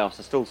in the playoffs,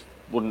 I still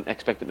wouldn't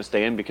expect them to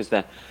stay in because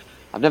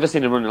I've never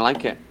seen them running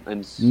like it.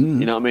 And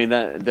you know what I mean?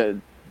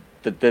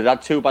 They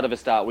had too bad of a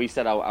start. We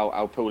said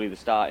how poorly they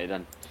started,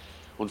 and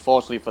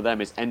unfortunately for them,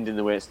 it's ending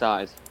the way it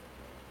started.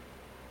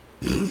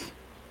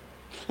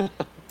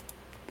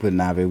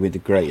 Wouldn't have it with the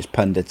greatest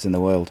pundits in the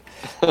world.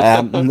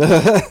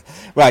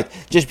 Right,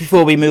 just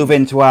before we move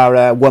into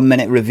our 1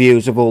 minute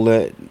reviews of all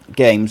the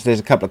games, there's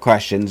a couple of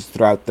questions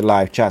throughout the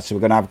live chat, so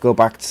we're going to go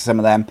back to some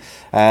of them.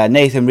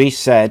 Nathan Rees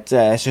said,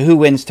 so who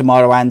wins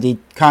tomorrow, Andy?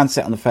 Can't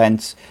sit on the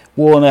fence.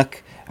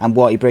 Warnock and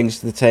what he brings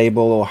to the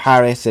table, or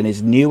Harris and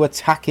his new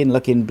attacking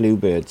looking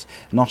Bluebirds?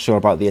 Not sure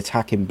about the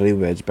attacking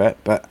Bluebirds bit,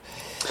 but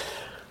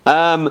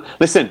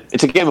listen,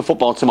 it's a game of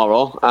football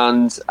tomorrow,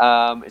 and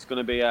it's going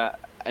to be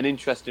an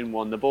interesting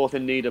one. They're both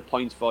in need of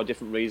points for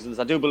different reasons.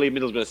 I do believe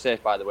Middlesbrough are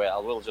safe, by the way. I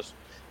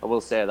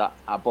will say that.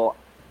 But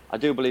I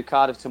do believe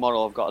Cardiff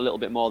tomorrow have got a little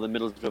bit more than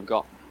Middlesbrough have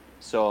got.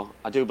 So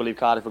I do believe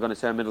Cardiff are going to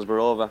turn Middlesbrough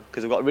over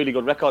because they've got a really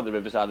good record at the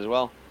Riverside as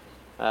well.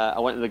 I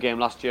went to the game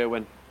last year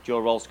when Joe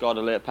Roll scored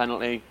a late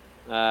penalty.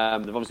 They've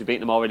obviously beaten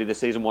them already this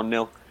season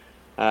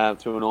 1-0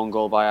 through an own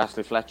goal by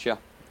Ashley Fletcher.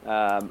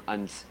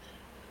 And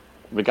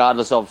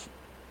regardless of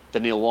the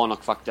Neil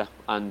Warnock factor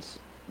and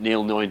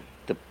Neil knowing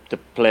the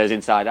players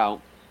inside out,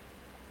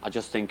 I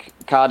just think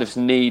Cardiff's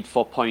need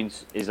for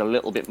points is a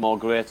little bit more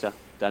greater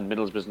than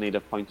Middlesbrough's need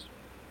of points.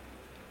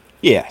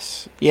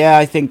 Yes, yeah,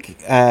 I think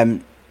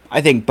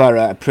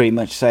Borough are pretty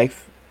much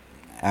safe.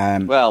 I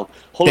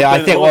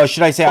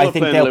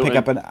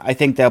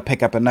think they'll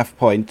pick up enough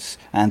points,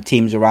 and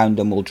teams around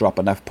them will drop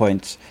enough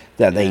points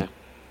that they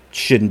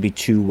shouldn't be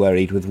too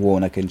worried with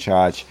Warnock in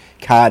charge.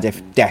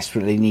 Cardiff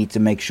desperately need to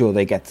make sure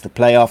they get to the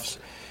playoffs.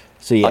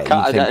 So yeah,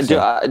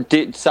 do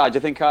you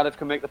think Cardiff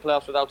can make the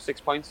playoffs without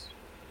 6 points?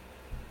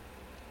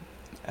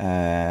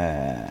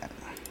 I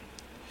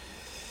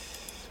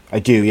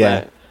do,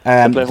 yeah.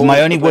 Do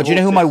you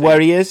know who my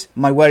worry is?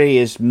 My worry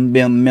is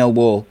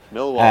Millwall.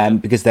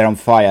 Because they're on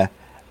fire.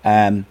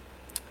 I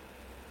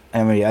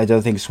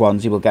don't think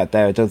Swansea will get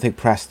there. I don't think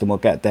Preston will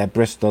get there.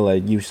 Bristol are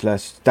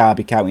useless.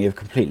 Derby County have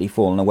completely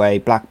fallen away.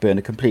 Blackburn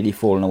are completely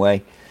fallen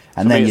away.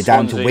 And then you're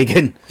down to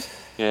Wigan.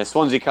 Yeah,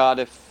 Swansea,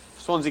 Cardiff,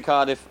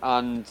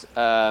 and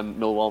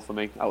Millwall for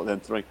me out of them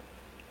three.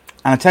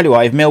 And I tell you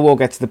what, if Millwall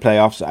get to the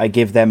playoffs, I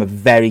give them a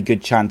very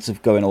good chance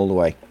of going all the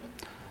way.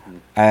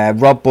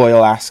 Rob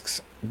Boyle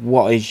asks,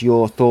 what is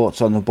your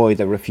thoughts on the boy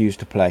that refused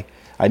to play?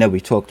 I know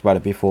we talked about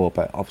it before,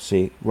 but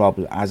obviously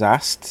Rob has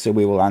asked, so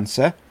we will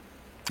answer.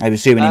 I'm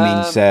assuming he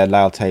means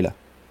Lyle Taylor.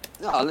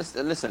 No,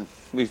 listen.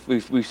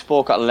 We've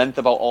spoke at length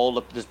about all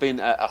the. There's been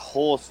a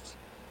host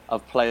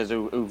of players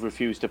who've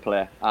refused to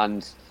play,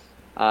 and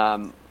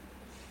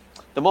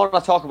the more I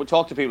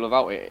talk to people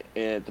about it,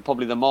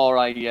 the more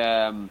I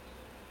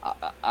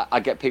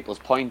get people's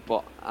point.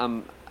 But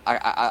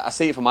I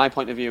see it from my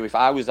point of view. If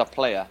I was a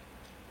player,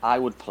 I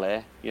would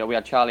play. We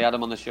had Charlie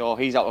Adam on the show.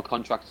 He's out of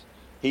contract.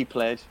 He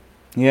played.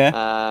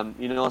 Yeah.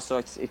 So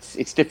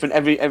it's different.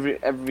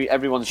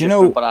 Everyone's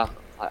different. But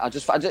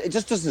it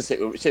just doesn't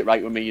sit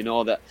right with me.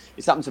 That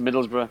it's happened to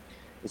Middlesbrough.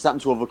 It's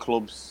happened to other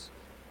clubs.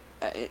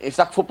 If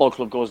that football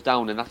club goes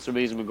down and that's the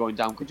reason we're going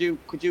down, could you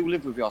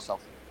live with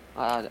yourself?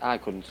 I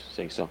couldn't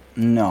think so.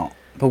 No,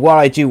 but what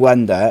I do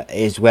wonder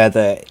is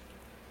whether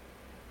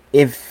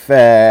if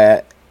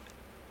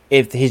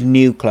his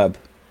new club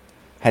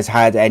has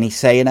had any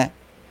say in it,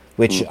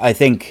 which I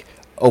think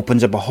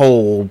opens up a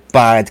whole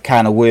bad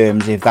can of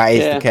worms if that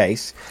is the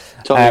case.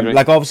 Totally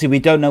like, obviously, we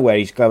don't know where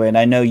he's going.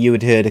 I know you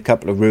had heard a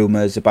couple of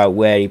rumours about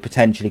where he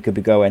potentially could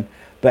be going.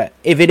 But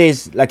if it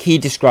is, like he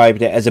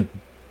described it, as a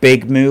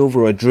big move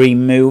or a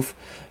dream move,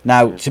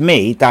 now, to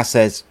me, that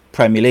says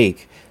Premier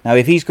League. Now,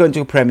 if he's going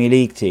to a Premier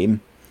League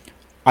team,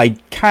 I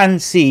can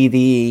see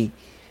the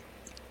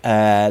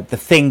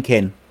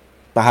thinking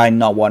behind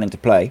not wanting to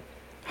play.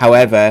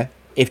 However,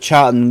 if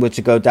Charlton were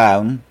to go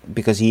down,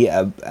 because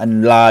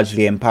and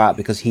largely in part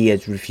because he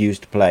has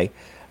refused to play,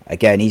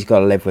 again, he's got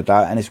to live with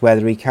that, and it's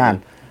whether he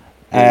can.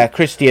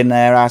 Christian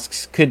there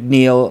asks, could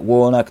Neil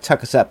Warnock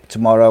tuck us up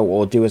tomorrow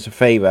or do us a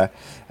favour?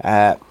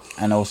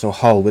 And also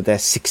Hull with their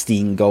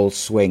 16-goal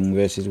swing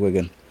versus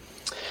Wigan.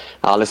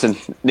 Listen,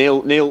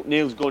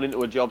 Neil's going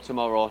into a job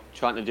tomorrow,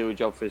 trying to do a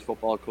job for his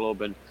football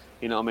club, and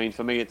you know what I mean.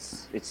 For me,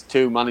 it's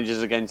two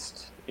managers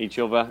against each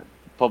other,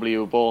 probably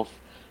who both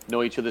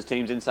know each other's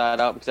teams inside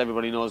out, because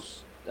everybody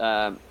knows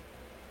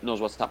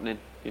what's happening.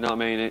 You know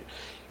what I mean?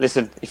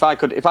 Listen, if I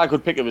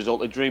could pick a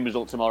result, a dream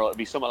result tomorrow, it'd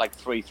be something like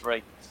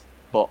 3-3,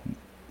 but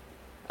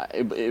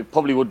it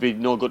probably would be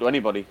no good to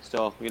anybody.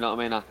 So you know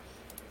what I mean?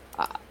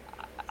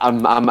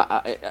 I'm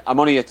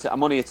only here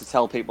to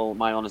tell people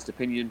my honest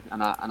opinion,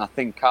 and I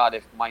think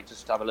Cardiff might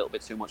just have a little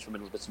bit too much for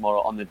Middlesbrough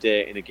tomorrow on the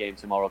day in a game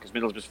tomorrow, because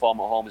Middlesbrough's form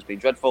at home has been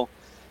dreadful,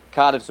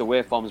 Cardiff's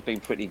away form has been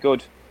pretty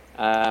good,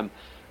 and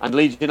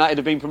Leeds United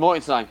have been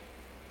promoted tonight.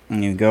 There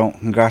you go.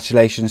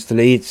 Congratulations to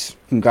Leeds.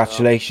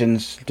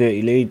 Congratulations,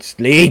 dirty Leeds.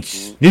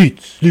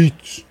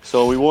 Leeds.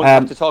 So we won't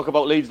have to talk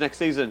about Leeds next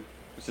season,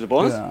 which is a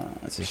bonus.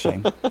 That's a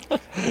shame.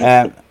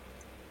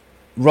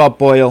 Rob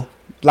Boyle.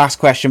 Last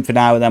question for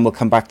now, and then we'll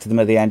come back to them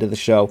at the end of the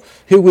show.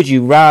 Who would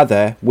you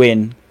rather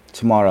win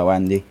tomorrow,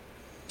 Andy?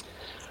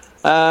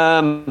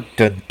 Dun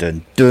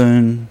dun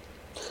dun.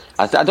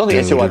 I don't think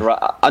it's who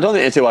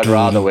I'd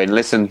rather win.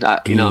 Listen,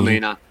 you know what I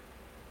mean. I'm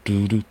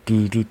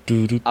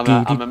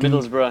a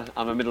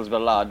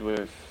Middlesbrough lad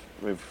with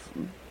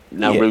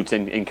now roots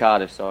in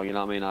Cardiff, so you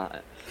know what I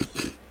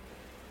mean.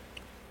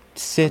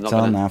 Sit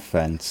on that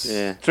fence.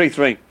 Yeah,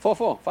 3-3,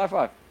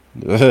 4-4,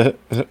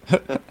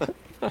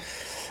 5-5.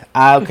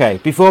 Okay,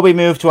 before we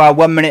move to our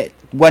 1 minute,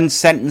 1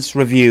 sentence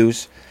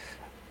reviews,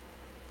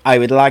 I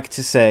would like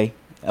to say,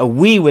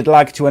 we would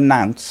like to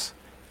announce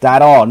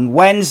that on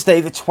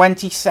Wednesday, the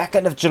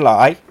 22nd of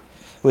July,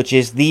 which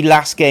is the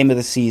last game of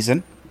the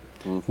season,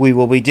 we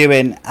will be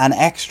doing an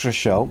extra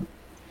show.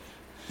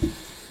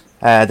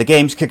 The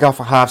games kick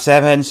off at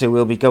 7:30, so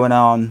we'll be going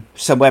on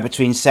somewhere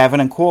between 7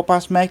 and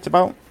 15, mate,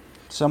 about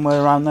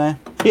somewhere around there.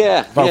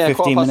 Yeah, about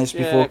 15 minutes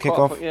before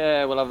kick-off.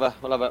 Yeah, we'll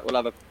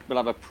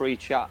have a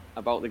pre-chat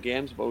about the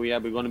games, but we're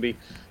going to be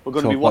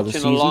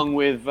watching along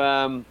with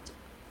the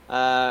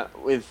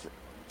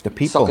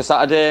people. Soccer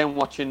Saturday, and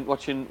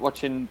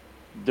watching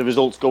the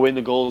results go in,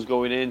 the goals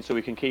going in, so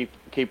we can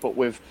keep up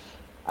with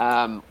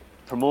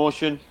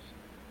promotion,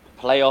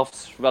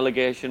 playoffs,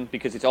 relegation,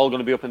 because it's all going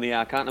to be up in the air.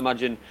 I can't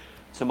imagine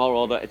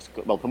tomorrow that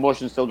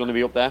promotion's still going to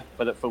be up there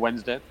for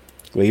Wednesday.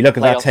 Well, you look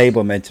at that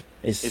table, mate.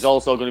 It's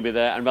also going to be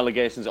there, and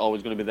relegation's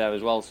always going to be there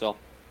as well. So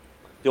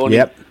the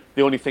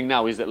only thing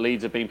now is that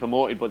Leeds have been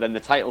promoted, but then the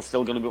title's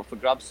still going to be up for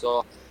grabs.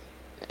 So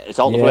it's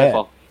all to play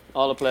for.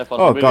 All to play for.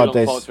 Oh, so God,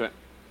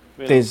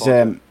 there's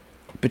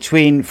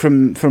between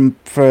from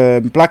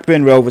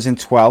Blackburn Rovers in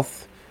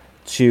 12th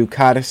to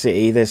Cardiff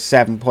City, there's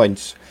 7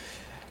 points.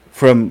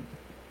 From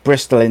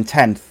Bristol in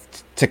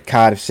 10th to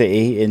Cardiff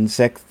City in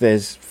 6th,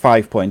 there's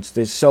 5 points.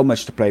 There's so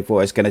much to play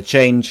for. It's going to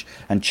change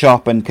and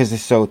chop, and because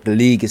the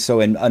league is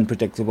so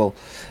unpredictable.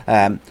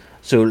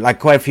 So like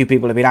quite a few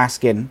people have been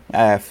asking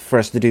for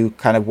us to do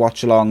kind of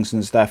watch-alongs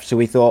and stuff. So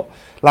we thought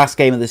last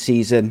game of the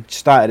season,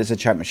 started as a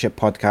championship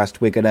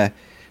podcast. We're going to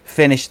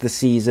finish the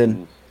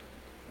season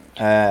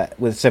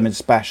with something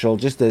special,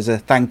 just as a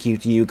thank you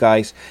to you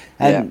guys.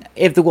 And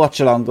if the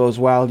watch-along goes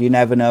well, you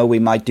never know, we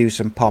might do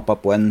some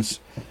pop-up ones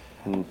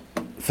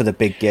for the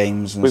big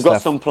games and We've stuff.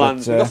 got some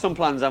plans. We've got some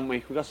plans, haven't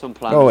we? We've got some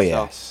plans. Oh,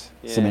 yes.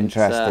 Some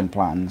interesting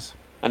plans.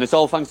 And it's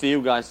all thanks to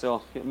you guys,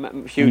 so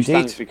huge Indeed.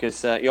 thanks,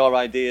 because your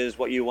ideas,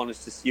 what you want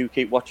us to, you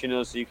keep watching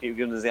us, you keep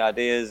giving us the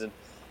ideas, and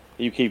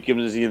you keep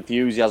giving us the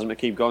enthusiasm to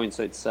keep going.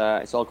 So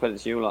it's all credit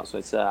to you lot.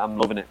 So I'm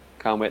loving it.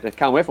 Can't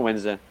wait for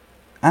Wednesday.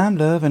 I'm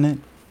loving it.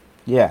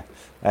 Yeah,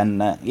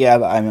 and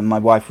I mean, my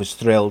wife was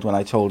thrilled when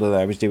I told her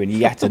that I was doing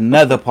yet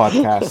another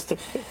podcast.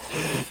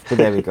 But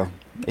there we go.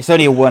 It's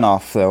only a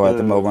one-off though at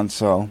the moment,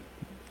 so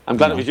I'm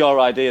glad it was your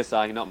idea,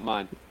 Si, not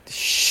mine.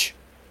 Shh.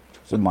 It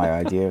wasn't my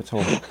idea at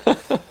all.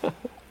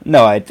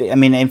 No, I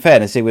mean, in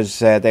fairness, it was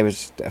there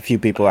was a few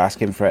people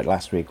asking for it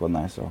last week, wasn't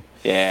there? So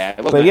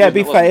yeah, but yeah,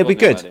 it'd be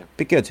good.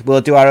 Be good.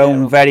 We'll do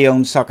our very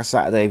own Soccer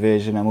Saturday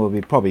version, and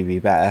we'll probably be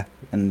better.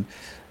 And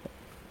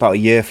about a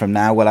year from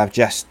now, we'll have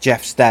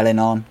Jeff Stelling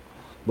on.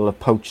 We'll have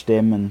poached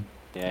him, and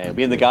it'll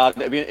be in the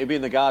garden. It'll be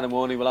in the garden,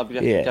 won't he? We'll have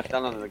Jeff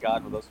Stelling in the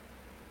garden with us.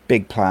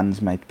 Big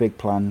plans, mate. Big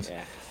plans.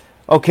 Yeah.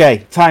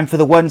 Okay, time for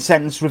the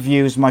one-sentence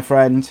reviews, my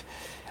friend.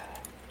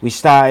 We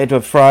started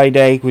on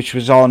Friday, which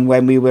was on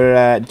when we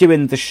were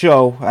doing the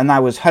show, and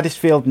that was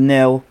Huddersfield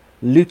 0,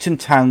 Luton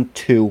Town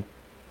 2.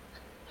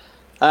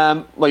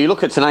 Well, you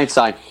look at tonight's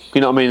side,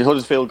 you know what I mean?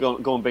 Huddersfield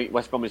go and beat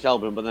West Bromwich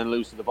Albion, but then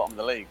lose to the bottom of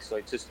the league. So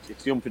it's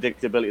the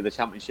unpredictability of the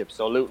Championship.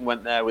 So Luton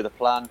went there with a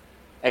plan,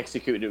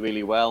 executed it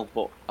really well.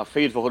 But I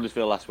feared for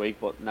Huddersfield last week,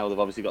 but now they've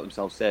obviously got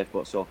themselves safe.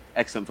 But so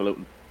excellent for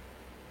Luton.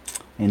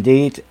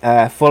 Indeed.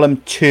 Fulham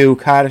 2,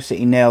 Cardiff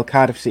City 0.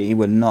 Cardiff City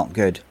were not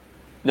good.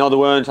 No, they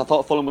weren't. I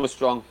thought Fulham was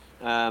strong.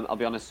 I'll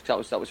be honest,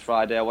 that was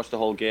Friday. I watched the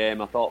whole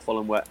game. I thought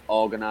Fulham were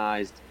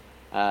organised.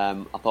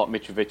 I thought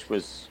Mitrovic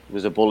was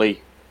a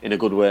bully in a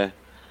good way,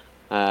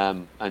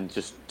 and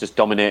just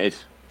dominated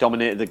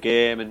the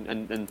game,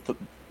 and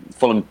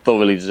Fulham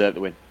thoroughly deserved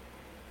the win.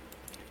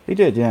 They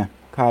did, yeah.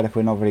 Cardiff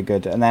were not very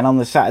good. And then on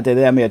the Saturday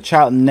there, we had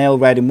Charlton 0,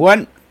 Reading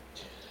 1.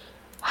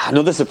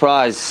 Another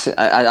surprise.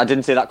 I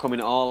didn't see that coming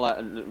at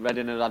all.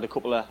 Reading had a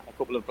couple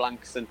of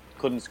blanks and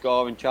couldn't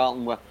score, and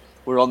Charlton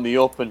were on the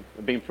up and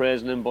have been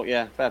praising him. But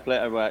yeah, fair play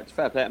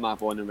to Mark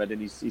Bowen and Reading.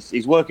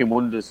 He's working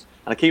wonders,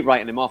 and I keep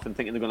writing him off and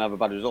thinking they're going to have a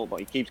bad result,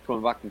 but he keeps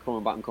coming back and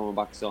coming back and coming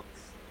back. So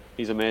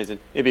he's amazing.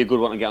 It'd be a good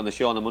one to get on the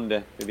show on a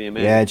Monday. It'd be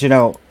amazing. Yeah, do you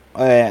know,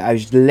 I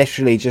was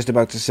literally just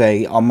about to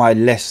say on my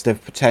list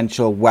of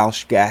potential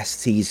Welsh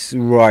guests, he's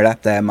right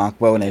up there. Mark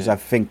Bowen is. I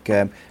think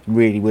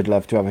really would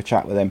love to have a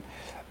chat with him.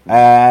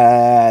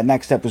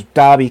 Next up was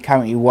Derby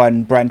County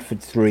 1,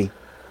 Brentford 3.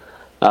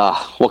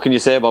 What can you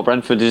say about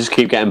Brentford? They just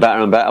keep getting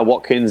better and better.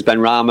 Watkins, Ben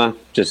Rama,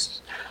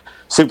 just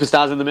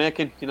superstars in the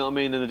making. You know what I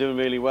mean? And they're doing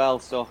really well.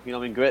 So you know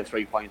what I mean? Great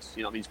 3 points.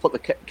 You know what I mean?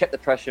 Just kept the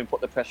pressure and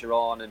put the pressure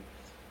on,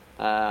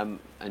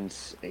 and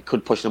it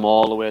could push them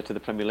all the way to the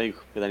Premier League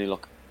with any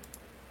luck.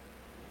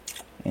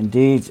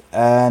 Indeed.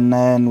 And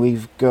then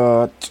we've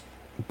got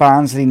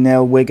Barnsley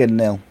 0, Wigan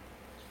 0.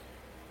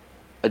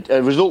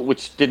 A result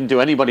which didn't do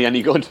anybody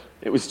any good.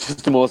 It was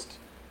just the most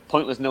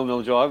pointless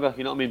 0-0 draw ever.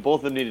 You know what I mean? Both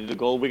of them needed a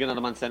goal. Wigan had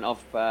a man sent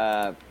off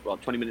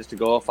 20 minutes to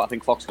go. I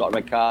think Fox got a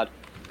red card,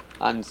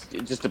 and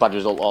just a bad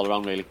result all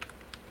around, really.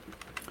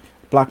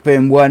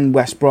 Blackburn 1,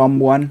 West Brom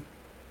 1.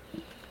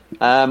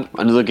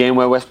 Another game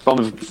where West Brom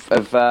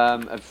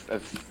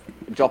have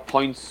dropped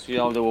points. You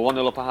know, they were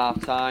 1-0 up at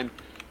half time.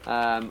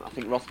 I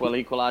think Rothwell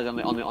equalised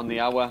on the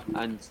hour,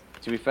 and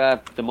to be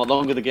fair, the more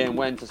longer the game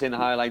went, I seen the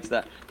highlights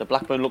that the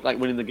Blackburn looked like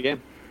winning the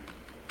game.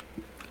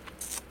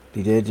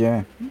 They did,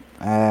 yeah.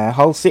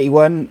 Hull City 0,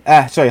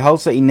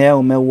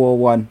 Millwall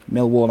 1.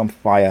 Millwall on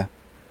fire.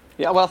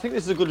 Yeah, well, I think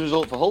this is a good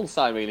result for Hull's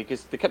side, really,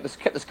 because they kept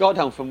the score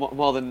down for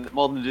more than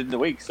they did in the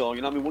week. So,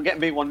 you know what I mean? We're getting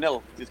beat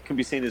 1-0. It can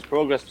be seen as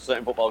progress for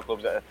certain football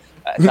clubs at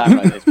a time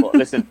like this. But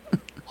listen,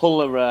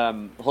 Hull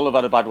have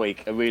had a bad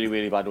week, a really,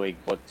 really bad week.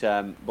 But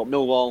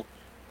Millwall,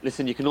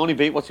 listen, you can only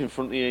beat what's in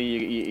front of you.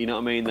 You know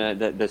what I mean?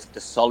 They're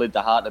solid,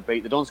 they're hard to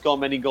beat. They don't score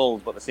many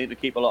goals, but they seem to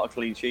keep a lot of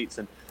clean sheets.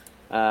 And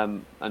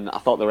I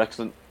thought they were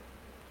excellent.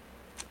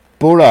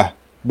 Borough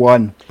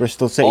 1,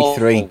 Bristol City Awful.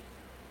 3.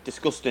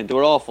 Disgusting. They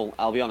were awful,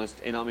 I'll be honest.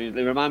 You know what I mean?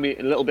 They remind me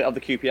a little bit of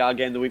the QPR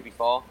game the week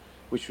before,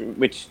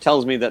 which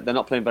tells me that they're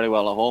not playing very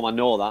well at home. I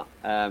know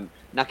that.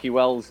 Naki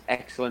Wells,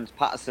 excellent.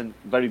 Patterson,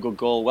 very good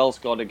goal. Well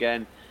scored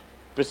again.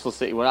 Bristol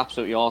City were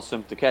absolutely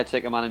awesome. The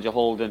caretaker manager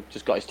Holden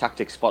just got his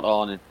tactics spot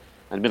on,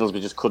 and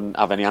Middlesbrough just couldn't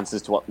have any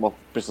answers to what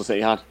Bristol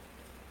City had.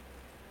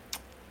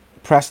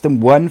 Preston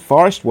 1,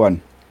 Forest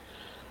 1.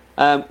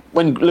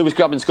 When Lewis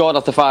Grabban scored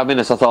after 5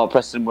 minutes, I thought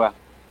Preston were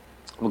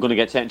going to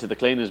get taken to the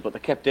cleaners, but they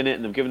kept in it,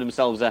 and they've given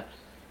themselves a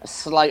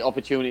slight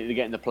opportunity to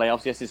get in the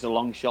playoffs. Yes, it's a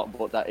long shot,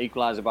 but that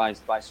equaliser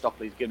by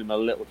Stockley's given them a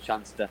little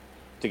chance to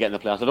get in the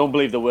playoffs. I don't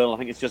believe they will. I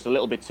think it's just a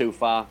little bit too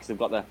far, because they've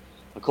got a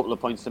couple of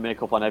points to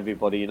make up on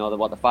everybody. You know,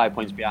 they're 5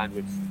 points behind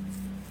with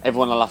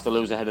everyone will have to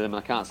lose ahead of them,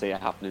 and I can't see it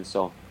happening.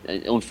 So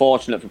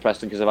unfortunate for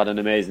Preston, because they've had an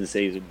amazing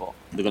season, but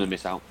they're going to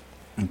miss out.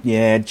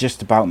 Yeah,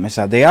 just about miss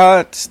out. They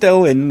are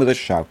still in with a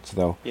shout,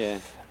 though. Yeah.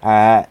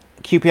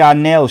 QPR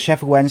 0,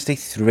 Sheffield Wednesday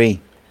 3.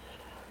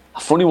 A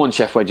funny one,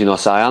 Chef Wedge, you know,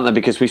 Si, aren't they?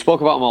 Because we spoke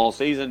about them all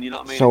season, you know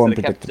what I mean? So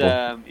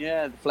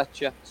unpredictable.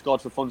 Fletcher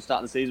scored for fun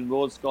starting the season,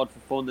 Rhodes scored for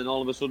fun, then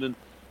all of a sudden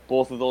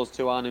both of those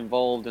two aren't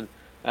involved, and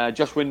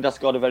Josh Windass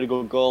scored a very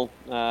good goal.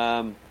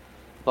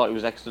 Thought it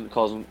was excellent,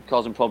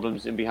 causing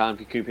problems in behind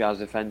for QPR's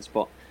defence.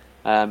 But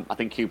I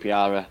think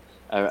QPR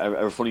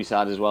are a funny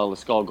side as well. They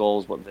score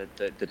goals, but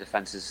the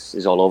defence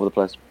is all over the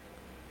place.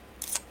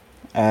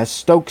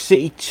 Stoke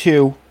City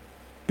 2,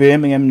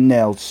 Birmingham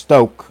 0.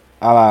 Stoke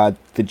are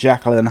the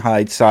Jekyll and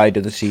Hyde side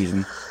of the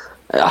season.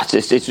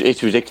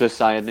 It's ridiculous,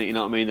 isn't it? You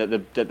know what I mean?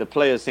 That the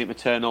players seem to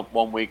turn up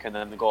one week and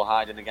then they go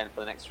hiding again for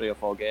the next 3 or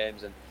 4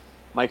 games. And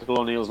Michael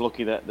O'Neill's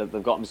lucky that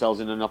they've got themselves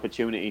in an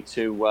opportunity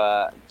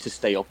to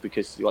stay up,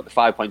 because you got the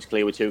 5 points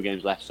clear with 2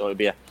 games left. So it'd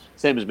be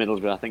same as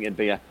Middlesbrough. I think it'd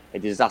be a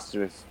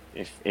disaster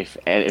if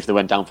they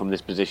went down from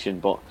this position.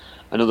 But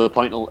another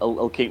point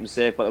will keep them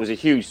safe. But it was a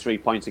huge 3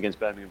 points against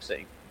Birmingham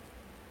City.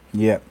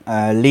 Yeah,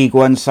 League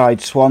One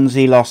side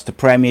Swansea lost to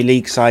Premier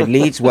League side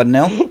Leeds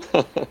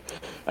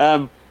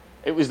 1-0.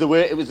 It was the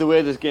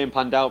way this game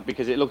panned out,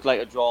 because it looked like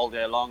a draw all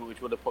day long,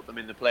 which would have put them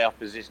in the playoff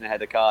position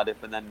ahead of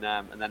Cardiff, and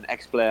then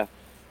ex-player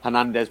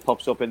Hernandez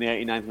pops up in the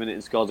 89th minute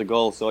and scores a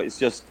goal. So it's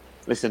just,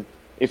 listen,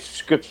 if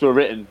scripts were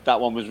written, that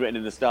one was written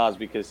in the stars,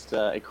 because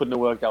it couldn't have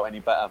worked out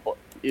any better. But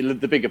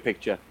the bigger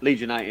picture,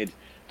 Leeds United,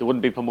 they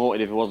wouldn't be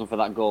promoted if it wasn't for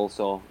that goal.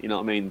 So you know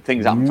what I mean,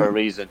 things happen for a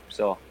reason.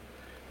 So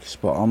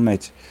spot on,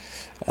 mate.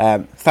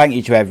 Thank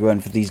you to everyone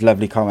for these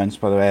lovely comments,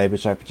 by the way,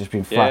 which I've just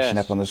been flashing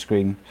up on the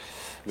screen.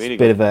 Really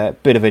it's a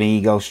bit of an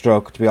ego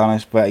stroke, to be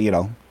honest, but you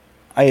know,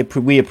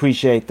 we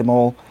appreciate them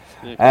all.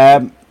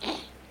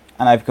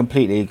 And I've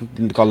completely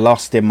got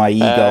lost in my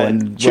ego.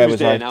 And Tuesday, where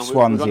was I? now.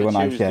 Swansea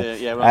when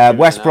Tuesday, I was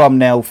West Brom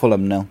 0,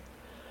 Fulham 0.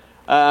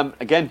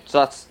 Again,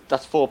 so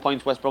that's 4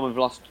 points West Brom have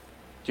lost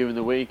during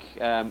the week.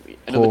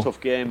 Another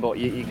tough game, but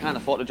you can't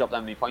afford to drop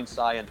that many points,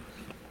 Si, and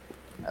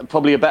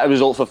probably a better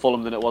result for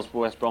Fulham than it was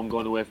for West Brom,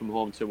 going away from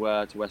home to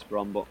West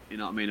Brom. But you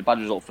know what I mean, a bad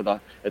result for the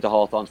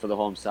Hawthorns for the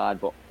home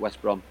side, but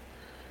West Brom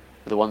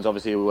are the ones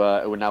obviously who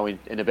are now in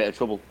a bit of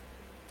trouble.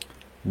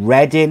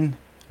 Reading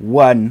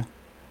 1,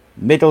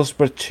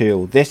 Middlesbrough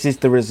 2. This is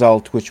the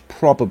result which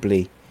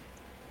probably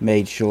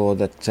made sure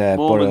that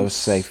Borough was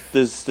safe.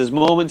 There's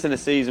moments in a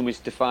season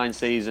which define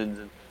seasons,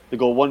 and they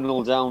go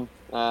 1-0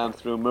 down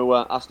through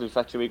Moore. Ashley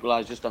Fletcher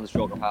equalised just on the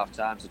stroke of half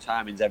time, so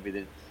timing's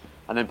everything.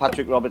 And then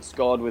Patrick Roberts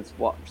scored with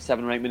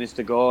 7 or 8 minutes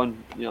to go,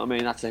 and you know what I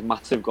mean, that's a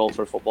massive goal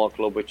for a football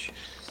club, which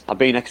I've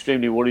been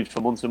extremely worried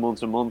for months and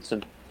months and months.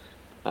 And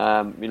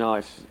you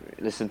know,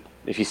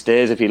 if he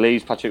stays, if he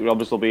leaves, Patrick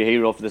Roberts will be a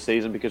hero for the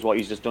season, because what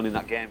he's just done in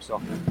that game.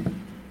 So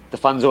the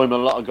fans owe him a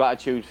lot of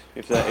gratitude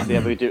if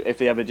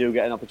they ever do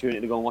get an opportunity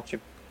to go and watch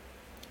him.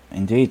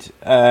 Indeed.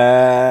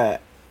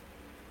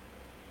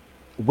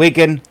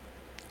 Wigan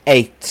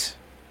 8.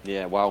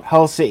 Yeah, wow.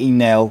 Hull City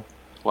 0.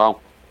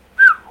 Wow.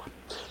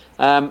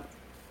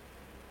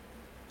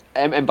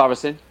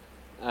 Embarrassing.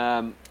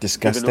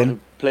 Disgusting.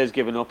 Players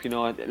giving up. You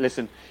know,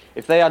 listen.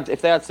 If they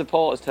had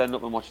supporters turning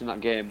up and watching that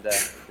game,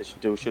 they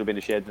should have been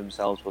ashamed of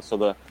themselves.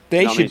 But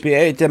they should be.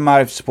 It doesn't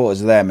matter if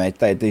supporters are there, mate.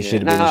 They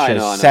should have been ashamed.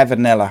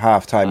 7-0 at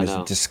half time is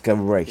a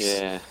disgrace.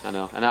 Yeah, I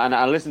know. And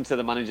I listened to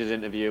the manager's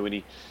interview, and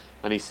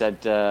he said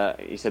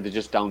they're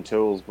just down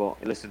tools.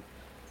 But listen,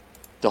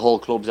 the whole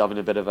club's having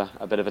a bit of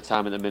a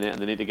time at the minute,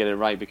 and they need to get it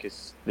right,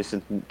 because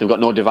listen, they've got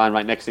no divine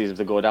right next season if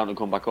they go down and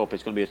come back up.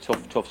 It's going to be a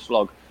tough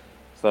slog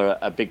for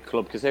a big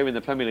club, because they were in the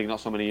Premier League not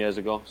so many years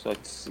ago. So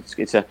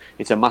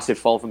it's a massive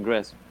fall from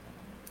grace.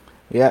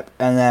 Yep,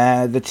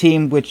 and the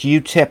team which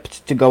you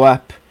tipped to go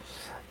up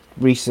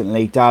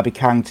recently, Derby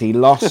County,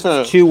 lost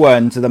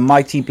 2-1 to the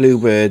mighty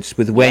Bluebirds,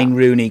 with Wayne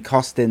Rooney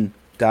costing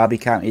Derby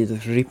County the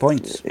 3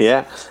 points.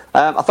 Yeah,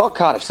 I thought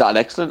Cardiff started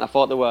excellent. I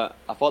thought they were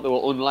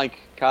unlike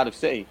Cardiff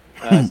City,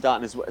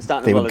 starting as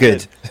they well were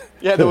good.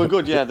 Yeah, they were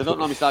good. Yeah, they don't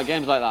normally start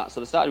games like that, so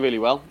they started really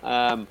well.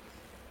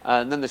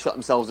 And then they shot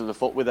themselves in the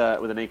foot with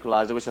an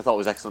equaliser, which I thought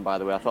was excellent, by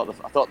the way. I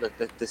thought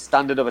the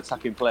standard of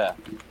attacking player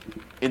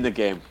in the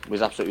game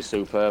was absolutely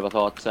superb. I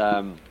thought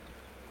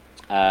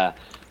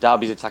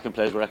Derby's attacking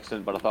players were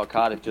excellent, but I thought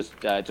Cardiff just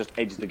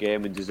edged the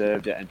game and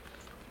deserved it. And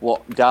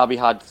what Derby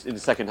had in the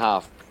second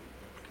half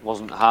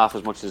wasn't half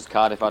as much as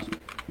Cardiff had.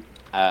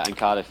 And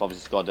Cardiff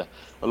obviously scored a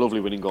lovely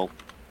winning goal.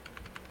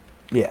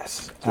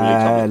 Yes.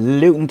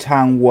 Luton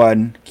Town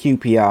 1,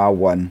 QPR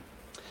 1.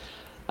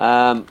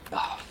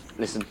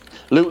 Listen,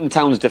 Luton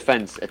Town's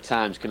defence at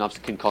times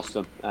can cost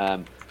them.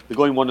 They're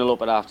going 1-0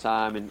 up at half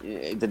time, and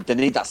they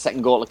need that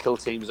second goal to kill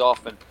teams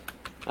off.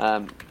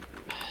 And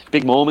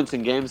big moments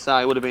in games.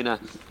 It would have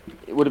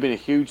been a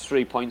huge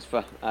 3 points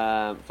for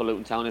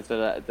Luton Town if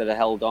they'd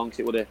held on, because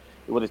it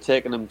would have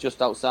taken them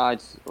just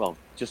outside, well,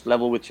 just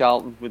level with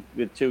Charlton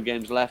with 2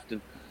 games left, and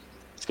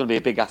it's going to be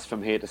a big ask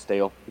from here to stay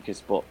up,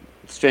 but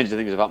stranger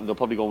things have happened. They'll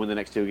probably go and win the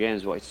next 2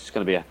 games, but it's just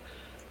going to be a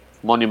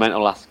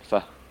monumental ask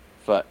for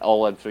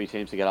all them 3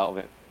 teams to get out of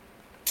it.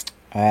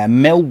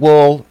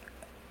 Millwall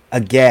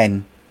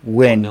again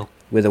win 1-0.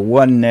 With a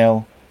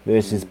 1-0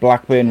 versus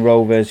Blackburn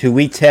Rovers, who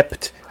we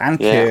tipped and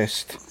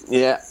cursed.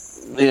 Yeah,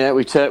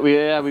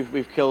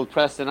 we've killed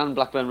Preston and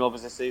Blackburn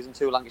Rovers this season,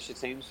 2 Lancashire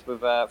teams from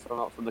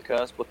the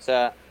curse. But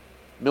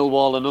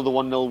Millwall, another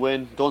 1-0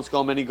 win. Don't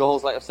score many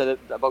goals, like I said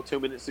about 2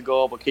 minutes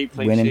ago, but keep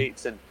clean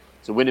sheets, and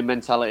It's a winning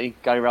mentality.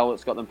 Gary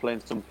Rowett's got them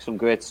playing some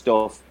great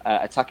stuff,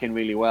 attacking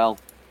really well.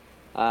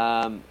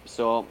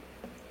 So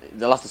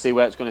they'll have to see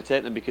where it's going to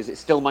take them, because it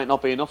still might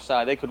not be enough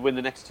side. They could win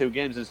the next 2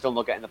 games and still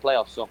not get in the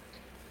playoffs, so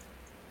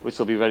which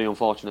will be very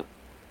unfortunate.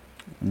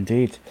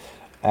 Indeed.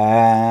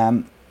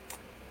 And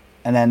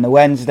then the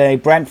Wednesday,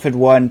 Brentford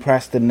 1,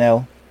 Preston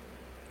 0.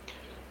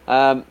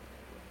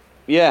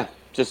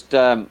 Just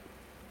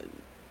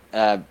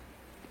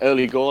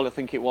early goal, I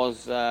think it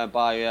was,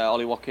 by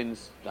Ollie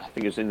Watkins. I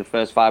think it was in the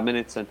first 5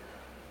 minutes, and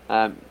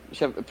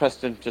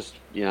Preston just,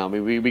 we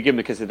gave them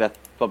the kiss of death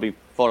probably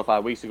 4 or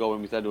 5 weeks ago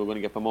when we said we were going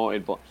to get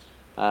promoted, but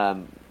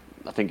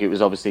I think it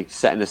was obviously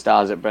setting the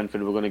stars at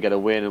Brentford were going to get a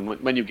win, and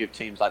when you give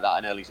teams like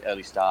that an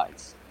early start,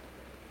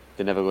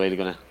 they're never really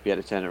going to be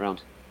able to turn it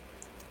around.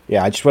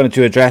 Yeah, I just wanted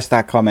to address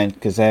that comment,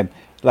 because I've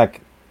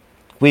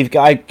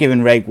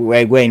given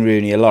Wayne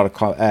Rooney a lot of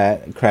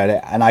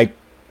credit, and I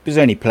was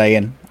only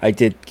playing. I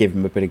did give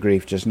him a bit of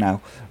grief just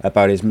now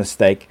about his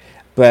mistake,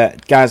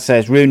 but Gaz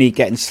says Rooney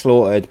getting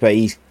slaughtered, but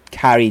he's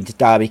carried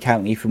Derby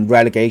County from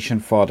relegation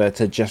fodder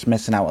to just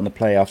missing out on the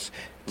playoffs.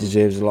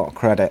 Deserves a lot of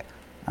credit,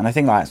 and I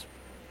think that's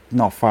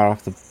not far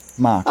off the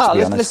mark. To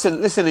be honest.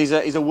 Listen, he's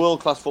a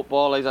world-class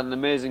footballer. He's had an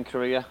amazing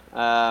career,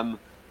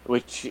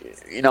 which,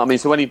 you know what I mean.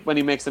 So when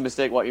he makes the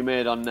mistake what he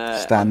made on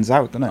stands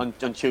out, doesn't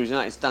it? On Tuesday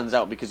night, it stands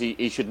out because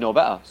he should know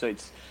better. So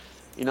it's,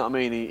 you know what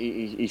I mean.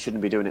 He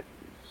shouldn't be doing it.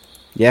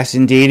 Yes,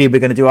 indeed. We're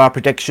going to do our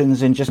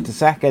predictions in just a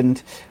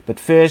second, but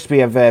first we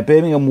have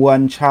Birmingham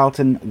 1,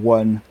 Charlton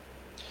 1.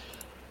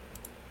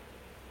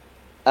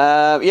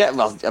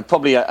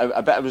 Probably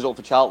a better result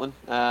for Charlton.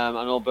 I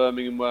know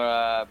Birmingham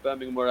were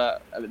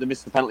they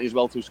missed the penalty as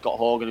well through Scott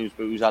Hogan,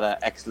 who's had an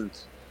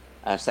excellent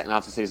second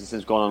half of the season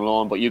since going on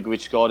loan. But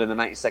Jugovic scored in the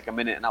 92nd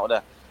minute, and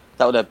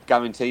that would have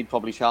guaranteed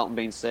probably Charlton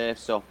being safe.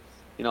 So,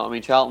 you know what I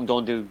mean. Charlton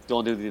don't do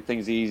the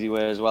things the easy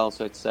way as well.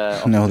 So it's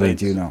no, they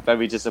do not.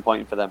 Very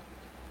disappointing for them.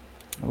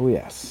 Oh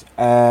yes.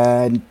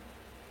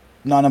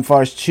 Nottingham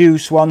Forest 2,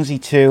 Swansea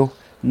 2.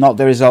 Not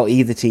the result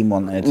either team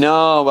wanted.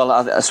 No,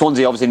 well,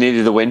 Swansea obviously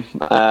needed the win,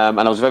 and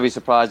I was very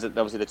surprised that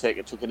obviously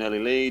they took an early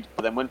lead.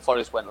 But then when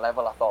Forest went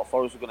level, I thought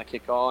Forest were going to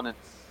kick on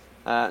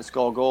and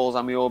score goals.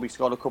 Amiobi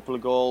scored a couple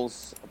of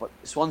goals, but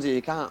Swansea,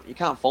 you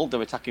can't fault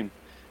their attacking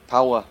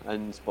power.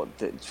 But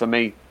for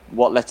me,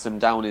 what lets them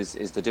down is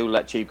they do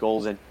let cheap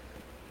goals in,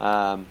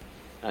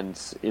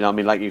 and you know, I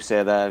mean, like you say,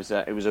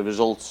 it was a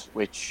result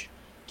which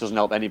doesn't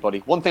help anybody.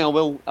 One thing I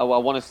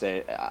want to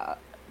say,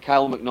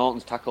 Kyle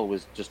McNaughton's tackle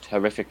was just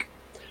horrific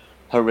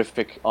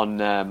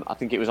on I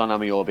think it was on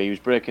Amiobi. He was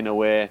breaking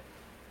away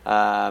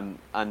and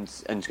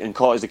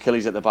caught his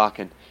Achilles at the back,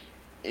 and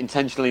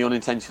intentionally,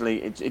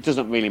 unintentionally, it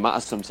doesn't really matter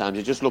sometimes.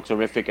 It just looks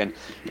horrific, and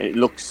it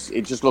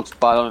just looks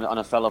bad on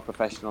a fellow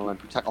professional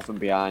and tackle from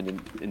behind,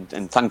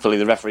 and thankfully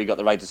the referee got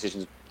the right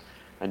decisions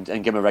and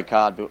give him a red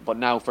card. But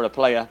now for a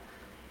player,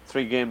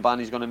 3-game ban,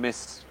 he's going to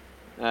miss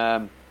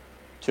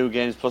 2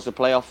 games plus a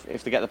playoff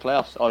if they get the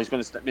playoffs, or he's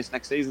going to miss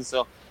next season.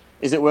 So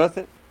is it worth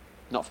it?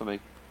 Not for me.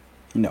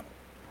 No.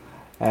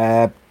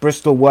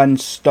 Bristol 1,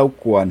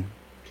 Stoke 1.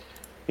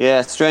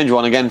 Yeah, strange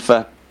one again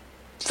for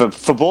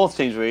both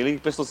teams really.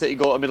 Bristol City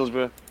go to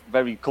Middlesbrough,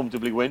 very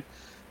comfortably win,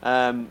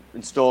 and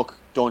Stoke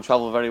don't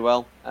travel very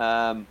well.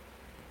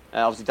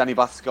 Obviously Danny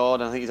Bath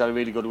scored, and I think he's had a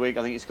really good week.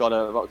 I think he scored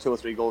about 2 or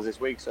 3 goals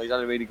this week, so he's had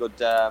a really good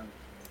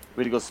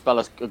spell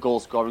of goal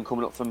scoring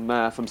coming up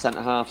from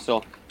centre half.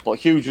 So, but a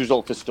huge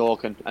result for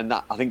Stoke, and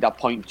that, I think that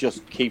point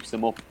just keeps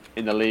them up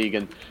in the league,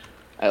 and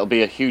it'll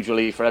be a huge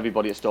relief for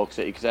everybody at Stoke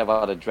City because they've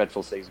had a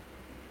dreadful season.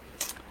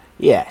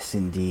 Yes,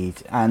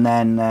 indeed. And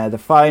then the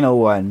final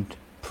one,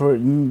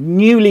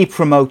 newly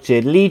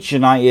promoted Leeds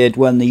United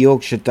won the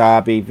Yorkshire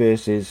Derby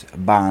versus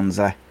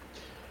Barnsley.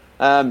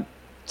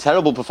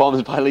 Terrible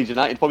performance by Leeds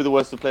United, probably the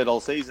worst they've played all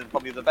season,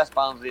 probably the best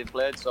Barnsley had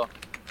played. So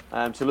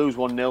to lose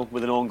 1-0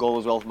 with an own goal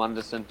as well from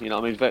Anderson, you know,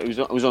 I mean,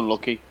 it was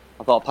unlucky.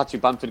 I thought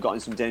Patrick Bamford got in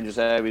some dangerous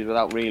areas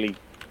without really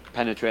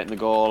penetrating the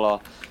goal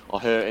or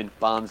hurting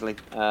Barnsley.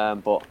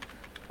 But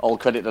all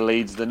credit to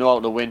Leeds, they know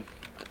how to win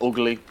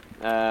ugly.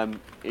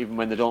 Even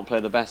when they don't play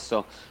the best.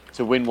 So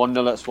to win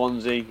 1-0 at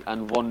Swansea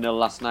and 1-0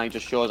 last night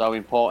just shows how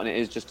important it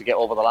is just to get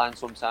over the line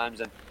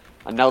sometimes. And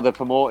now they're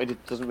promoted,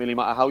 it doesn't really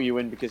matter how you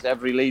win, because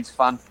every Leeds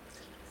fan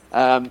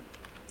around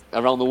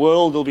the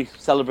world will be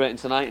celebrating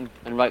tonight,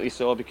 and rightly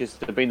so, because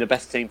they've been the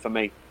best team for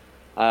me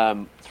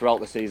throughout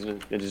the season,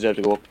 and they deserve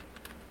to go up.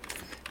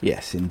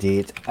 Yes,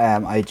 indeed.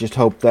 I just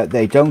hope that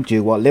they don't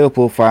do what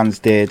Liverpool fans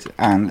did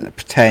and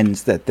pretend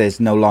that there's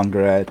no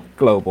longer a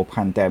global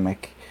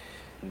pandemic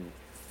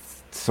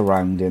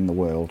surrounding the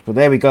world. But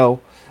there we go.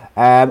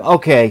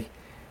 Okay,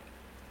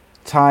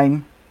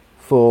 time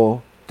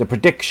for the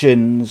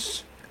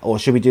predictions, or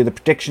should we do the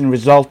prediction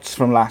results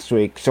from last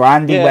week? So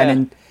Andy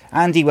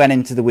went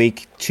into the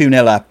week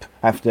 2-0 up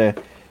after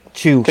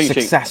 2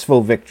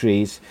 successful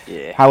victories.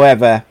 Yeah.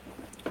 However,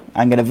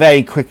 I'm going to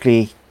very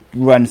quickly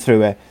run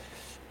through it,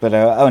 but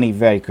only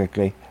very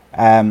quickly.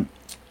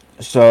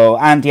 So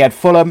Andy had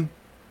Fulham,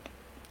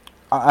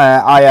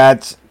 I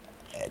had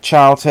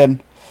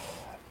Charlton,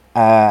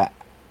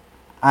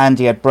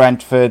 Andy had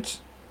Brentford.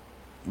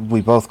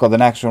 We both got the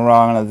next one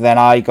wrong, and then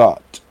I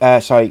got...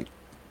 sorry,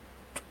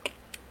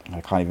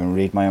 I can't even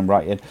read my own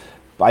writing.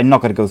 But I'm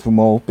not going to go through them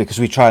all because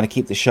we're trying to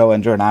keep the show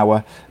under an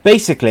hour.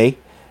 Basically,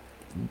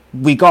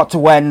 we got to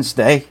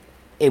Wednesday.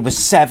 It was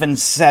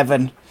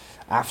 7-7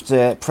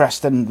 after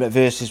Preston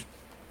versus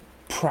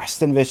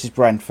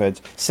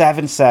Brentford.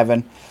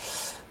 7-7.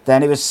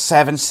 Then it was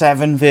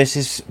 7-7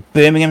 versus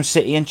Birmingham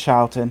City and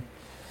Charlton.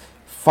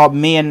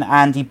 Me and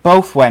Andy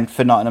both went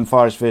for Nottingham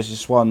Forest versus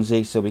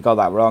Swansea, so we got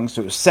that wrong.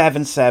 So it was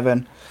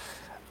 7-7.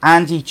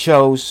 Andy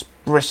chose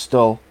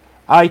Bristol.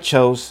 I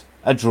chose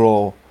a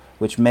draw,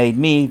 which made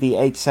me the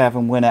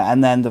 8-7 winner.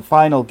 And then the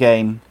final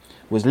game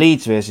was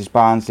Leeds versus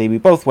Barnsley. We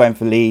both went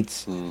for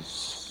Leeds.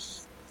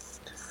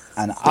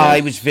 And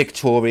I was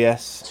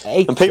victorious.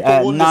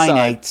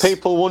 9-8.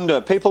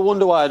 People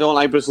wonder why I don't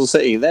like Bristol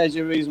City. There's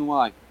your reason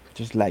why.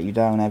 Just let you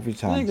down every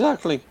time.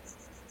 Exactly.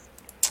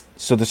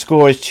 So the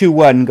score is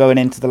 2-1 going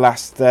into the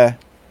last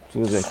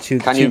couple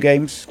of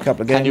games.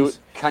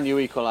 Can you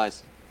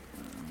equalise?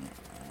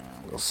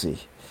 We'll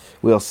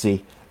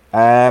see.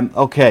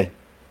 Okay.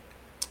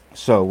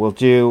 So we'll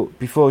do,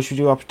 should we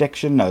do our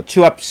prediction? No,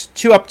 2 up,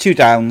 2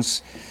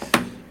 downs.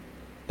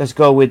 Let's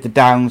go with the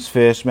downs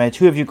first, mate.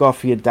 Who have you got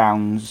for your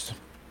downs?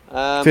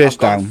 First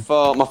down.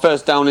 My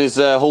first down is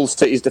Hull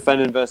City's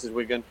defending versus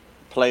Wigan.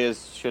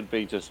 Players should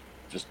be just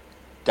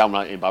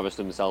downright embarrassed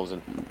themselves,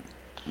 and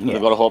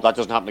they've got to hope that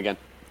doesn't happen again.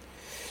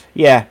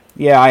 Yeah,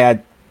 I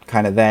had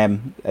kind of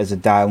them as a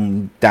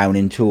down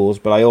in tools,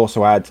 but I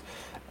also had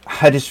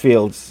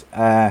Huddersfield's,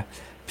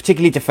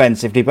 particularly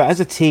defensively, but as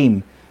a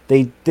team,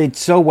 they did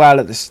so well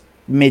at the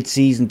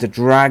mid-season to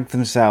drag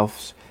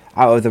themselves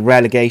out of the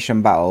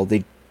relegation battle.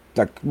 They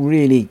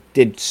really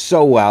did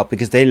so well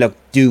because they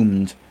looked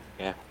doomed.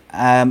 Yeah.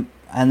 And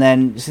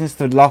then since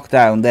the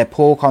lockdown, their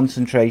poor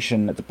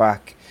concentration at the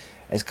back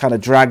has kind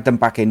of dragged them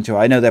back into it.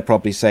 I know they're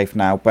probably safe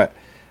now, but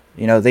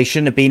they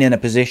shouldn't have been in a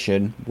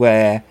position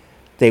where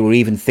they were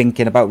even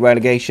thinking about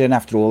relegation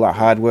after all that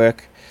hard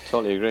work.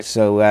 Totally agree.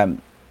 So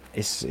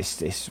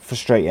it's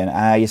frustrating.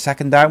 Your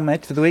second down,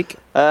 mate, for the week?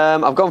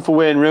 I've gone for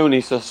Wayne Rooney,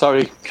 so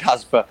sorry,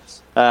 Casper.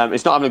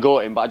 It's not having a go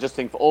at him, but I just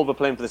think for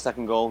overplaying for the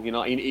second goal, he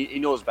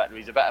knows better.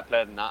 He's a better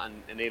player than that,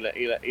 and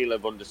he'll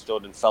have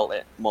understood and felt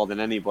it more than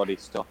anybody.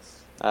 So,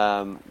 you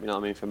know what I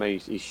mean? For me,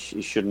 he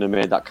shouldn't have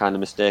made that kind of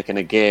mistake in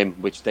a game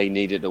which they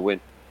needed to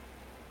win.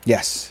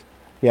 Yes.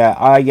 Yeah,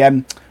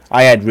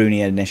 I had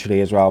Rooney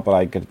initially as well, but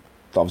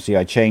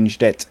I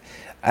changed it.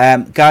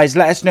 Guys,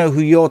 let us know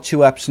who your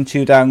 2 ups and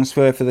 2 downs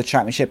were for the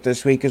championship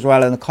this week as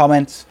well in the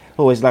comments.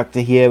 Always like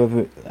to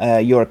hear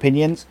your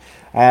opinions.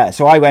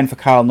 So I went for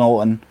Carl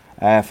Norton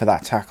for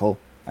that tackle.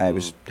 It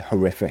was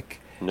horrific.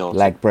 Naughty.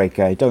 Leg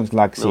breaker. I don't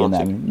like seeing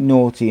them.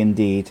 Naughty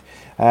indeed.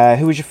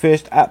 Who was your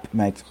first up,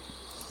 mate?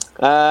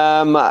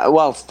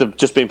 Well, they've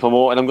just been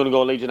promoted. I'm going to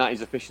go Leeds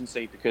United's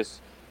efficiency because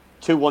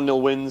 2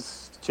 1-0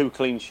 wins, 2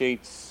 clean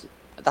sheets.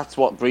 That's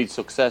what breeds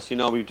success.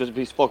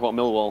 We spoke about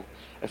Millwall.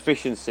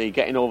 Efficiency,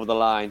 getting over the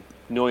line,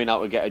 knowing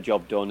how to get a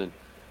job done, and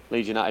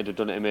Leeds United have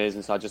done it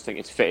amazing. So I just think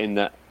it's fitting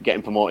that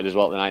getting promoted as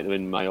well tonight. They're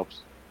in my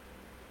ups.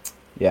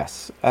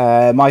 Yes,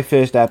 my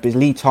first up is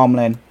Lee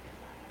Tomlin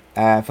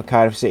for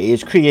Cardiff City.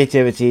 His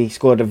creativity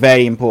scored a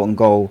very important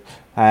goal,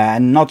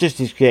 and not just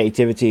his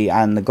creativity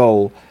and the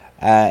goal.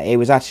 It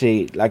was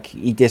actually like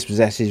he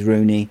dispossesses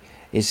Rooney.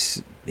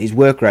 His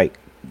work rate.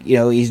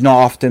 He's not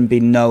often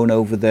been known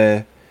over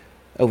the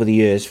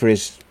years for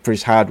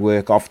his hard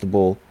work off the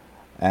ball.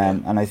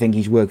 And I think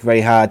he's worked very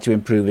hard to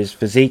improve his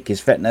physique,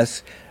 his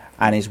fitness,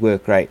 and his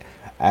work rate.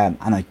 And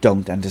I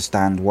don't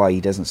understand why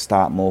he doesn't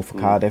start more for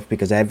Cardiff,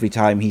 because every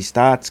time he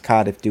starts,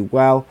 Cardiff do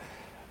well.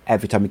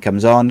 Every time he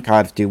comes on,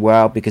 Cardiff do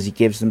well because he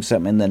gives them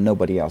something that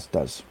nobody else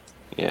does.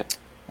 Yeah.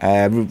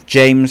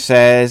 James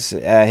says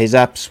his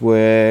ups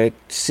were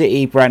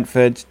City,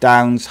 Brentford,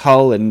 Downs,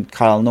 Hull, and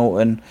Carl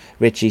Norton.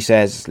 Richie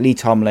says Lee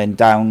Tomlin,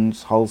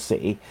 Downs, Hull,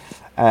 City.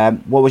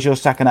 What was your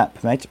second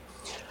up, mate?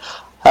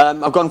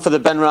 I've gone for the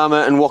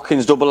Benrahma and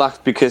Watkins double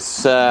act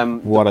because they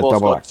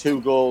both got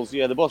 2 goals.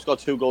 Yeah, they both got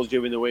 2 goals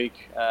during the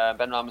week.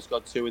 Benrahma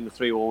scored 2 in the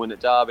 3-1 win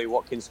at Derby.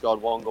 Watkins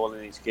scored 1 goal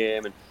in each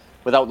game, and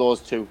without those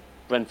 2,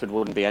 Brentford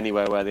wouldn't be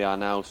anywhere where they are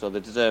now. So they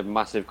deserve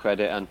massive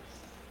credit, and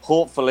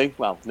hopefully,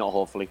 well, not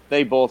hopefully,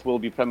 they both will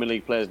be Premier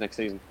League players next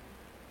season.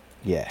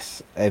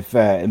 Yes, if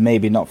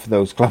maybe not for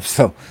those clubs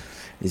though.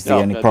 Is the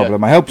only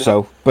problem. I hope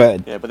so,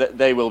 but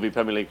they will be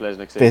Premier League players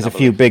next season. There's a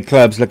few big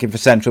clubs looking for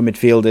central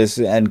midfielders,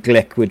 and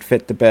Glick would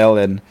fit the bill,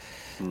 and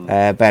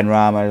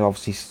Benrahma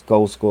obviously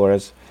goal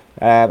scorers.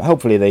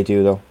 Hopefully they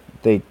do though.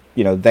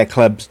 Their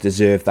clubs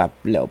deserve that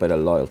little bit of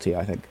loyalty,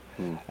 I think.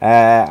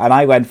 And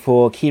I went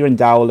for Kieran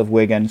Dowell of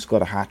Wigan,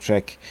 scored a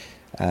hat-trick,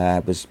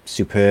 was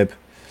superb.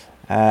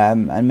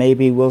 And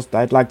maybe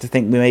I'd like to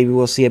think maybe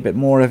we'll see a bit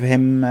more of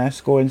him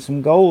scoring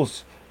some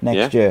goals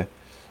next year.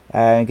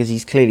 Because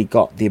he's clearly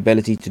got the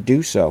ability to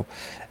do so.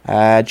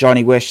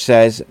 Johnny Wish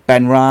says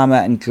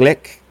Benrahma and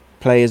Glick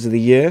players of the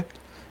year.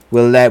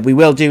 We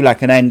will do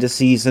like an end of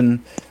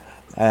season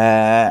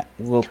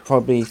We'll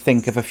probably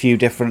think of a few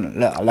different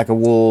like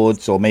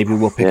awards, or maybe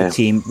we'll pick a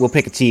team. We'll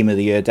pick a team of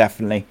the year,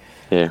 definitely.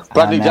 Yeah,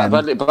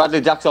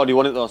 Bradley Dack's already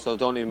won it though, so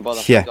don't even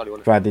bother. Yeah,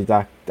 Bradley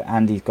Dack.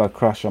 Andy's got a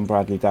crush on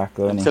Bradley Dack,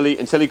 though, until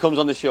he comes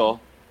on the show.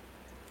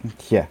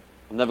 Yeah,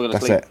 I'm never gonna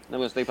sleep.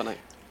 Never gonna sleep at night.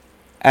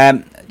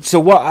 So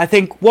what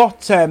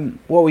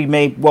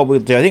we'll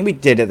do, I think we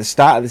did at the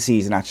start of the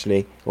season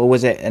actually, or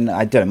was it? And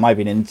I don't know, it might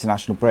be an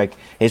international break.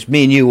 Is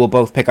me and you will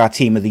both pick our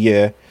team of the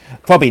year,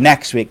 probably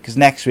next week, because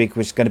next week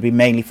we're going to be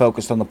mainly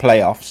focused on the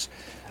playoffs.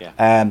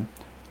 Yeah.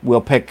 We'll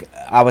pick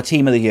our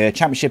team of the year,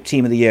 championship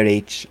team of the year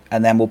each,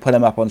 and then we'll put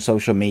them up on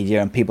social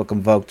media, and people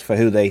can vote for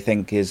who they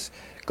think is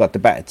got the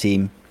better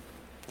team.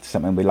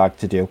 Something we like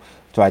to do.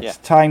 Right, it's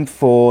time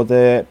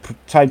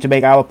to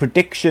make our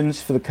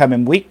predictions for the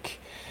coming week.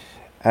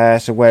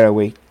 So where are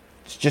we?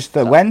 It's just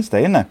the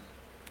Wednesday, isn't it?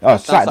 Oh,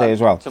 it's Saturday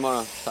as well.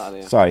 Tomorrow,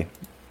 Saturday. Yeah. Sorry,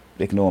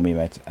 ignore me,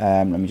 mate.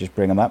 Let me just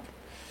bring them up,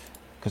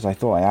 because I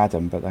thought I had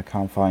them, but I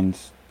can't find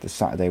the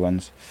Saturday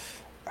ones.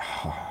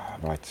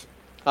 Right.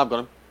 I've got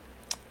them.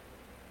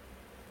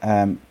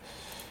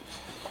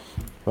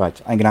 Right,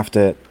 I'm gonna have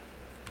to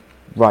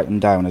write them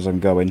down as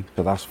I'm going,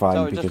 but that's fine.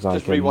 So because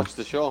just rewatch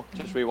the show.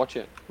 Just rewatch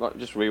it.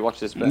 Just rewatch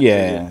this bit.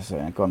 Yeah, so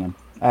go on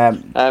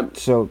then.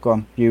 So go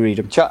on, you read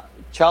them.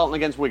 Charlton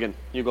against Wigan.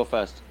 You go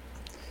first.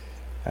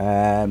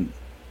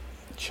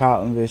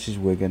 Charlton versus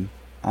Wigan.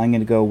 I'm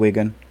going to go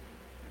Wigan.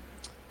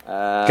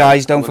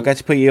 Guys, don't forget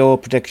to put your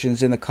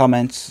predictions in the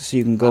comments so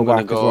you can go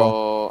back as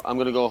well. I'm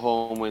going to go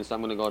home win, so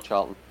I'm going to go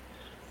Charlton.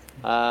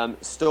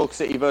 Stoke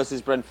City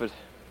versus Brentford.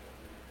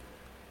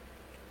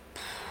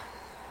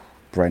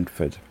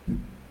 Brentford.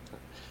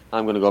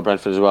 I'm going to go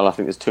Brentford as well. I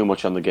think there's too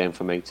much on the game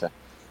for me to,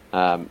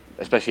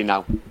 especially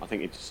now. I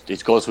think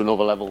it goes to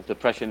another level. The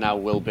pressure now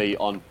will be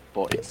on,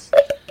 but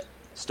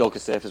Stoke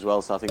is safe as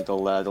well, so I think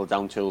they'll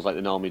down tools like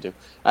they normally do.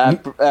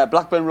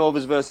 Blackburn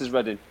Rovers versus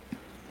Reading.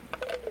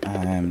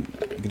 I'm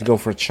going to go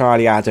for a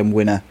Charlie Adam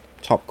winner,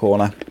 top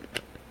corner.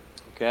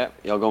 Okay,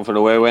 you're going for an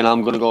away win.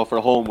 I'm going to go for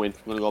a home win.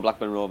 I'm going to go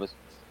Blackburn Rovers.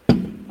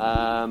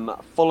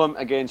 Fulham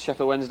against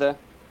Sheffield Wednesday.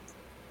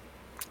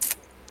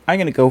 I'm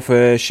going to go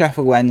for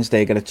Sheffield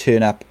Wednesday, going to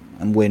turn up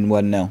and win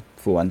 1-0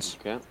 for once.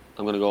 Okay,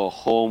 I'm going to go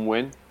home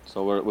win.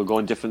 So we're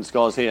going different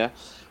scores here.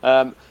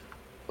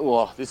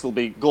 This will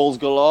be goals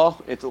galore.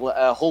 It'll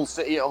Hull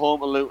City at home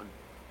to Luton.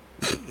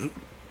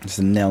 It's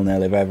a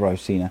 0-0 if ever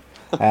I've seen it.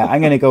 I'm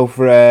going to go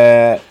for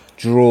a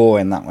draw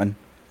in that one.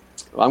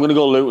 I'm going to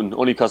go Luton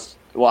only because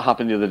what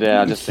happened the other day.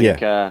 I just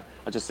think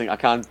I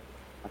can't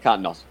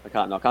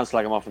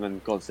slag them off and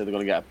then go and say they're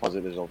going to get a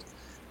positive result.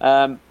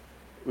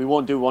 We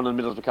won't do one on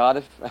Middlesbrough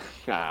Cardiff.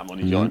 I'm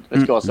only joking.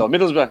 Let's go. So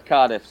Middlesbrough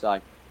Cardiff,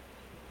 Si.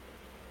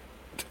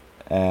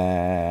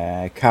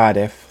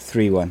 Cardiff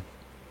 3-1.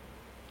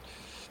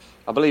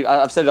 I believe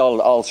I've said it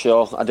all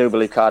show. I do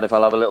believe Cardiff.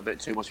 I'll have a little bit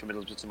too much for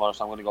Middlesbrough tomorrow,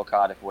 so I'm going to go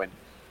Cardiff win.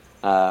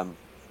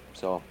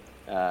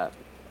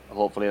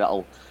 Hopefully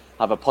that'll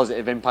have a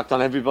positive impact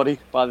on everybody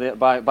by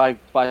the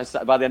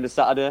end of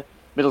Saturday.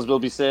 Middlesbrough will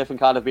be safe and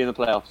Cardiff be in the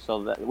playoffs.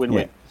 So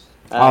win-win.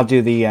 I'll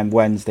do the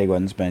Wednesday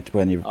ones, mate.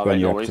 When you're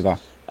up to that.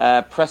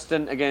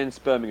 Preston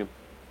against Birmingham.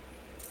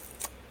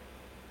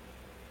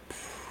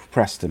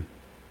 Preston.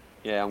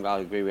 Yeah, I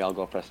agree with. I'll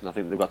go Preston. I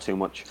think they've got too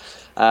much.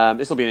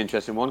 This will be an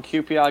interesting one.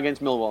 QPR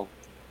against Millwall.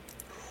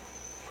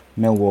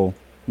 Millwall.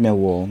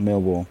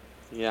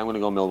 Yeah, I'm going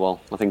to go Millwall.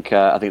 I think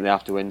they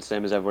have to win,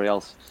 same as everybody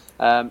else.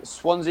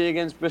 Swansea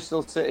against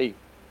Bristol City.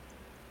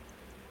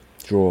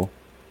 Draw.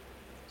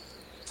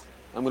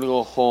 I'm going to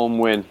go home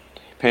win.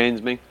 It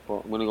pains me,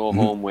 but I'm going to go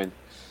home win.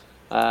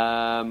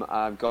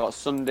 I've got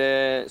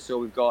Sunday, so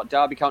we've got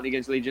Derby County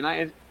against Leeds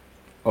United.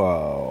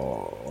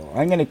 Oh,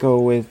 I'm going to go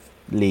with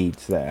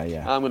Leeds there,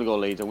 yeah. I'm going to go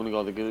Leeds. I'm going to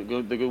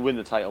go they could win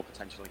the title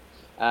potentially.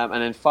 And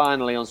then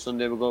finally on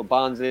Sunday we'll go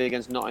Barnsley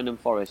against Nottingham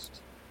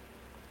Forest.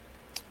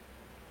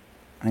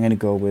 I'm going to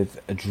go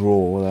with a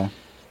draw there.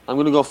 I'm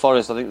going to go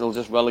Forest. I think they'll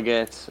just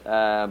relegate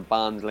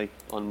Barnsley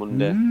on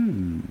Monday.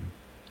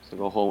 So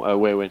go home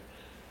away win.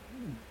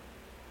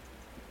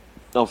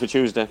 No, for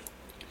Tuesday.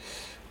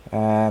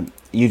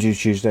 You do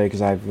Tuesday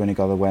because I've only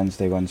got the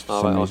Wednesday ones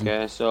for some reason.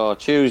 Okay, so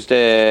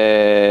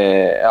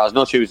Tuesday. There's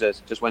no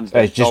Tuesdays, just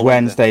Wednesday. It's just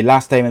Wednesday,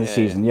 last game of the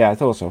season. Yeah, I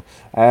thought so.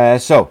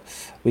 So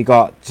we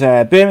got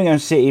Birmingham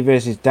City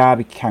versus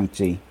Derby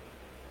County.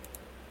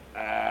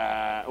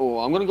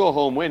 I'm going to go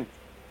home win.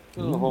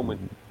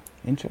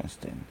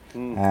 Interesting.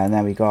 And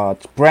then we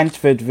got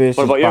Brentford versus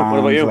Barnsley.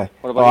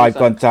 What about you? I've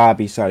gone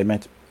Derby. Sorry,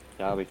 mate.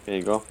 Derby. There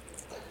you go.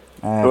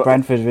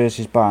 Brentford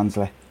versus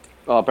Barnsley.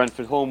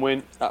 Brentford home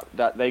win.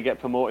 That they get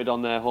promoted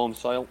on their home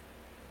soil.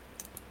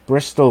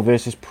 Bristol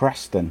versus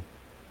Preston.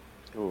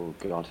 Oh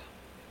God,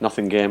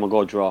 nothing game. I'll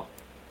go draw.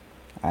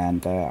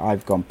 And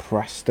I've gone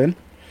Preston.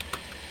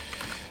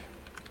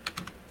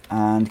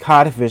 And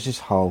Cardiff versus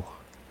Hull.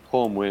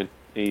 Home win.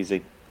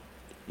 Easy.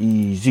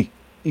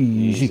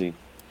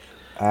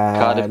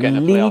 Cardiff getting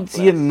a Leeds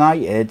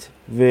United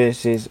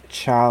versus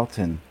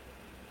Charlton.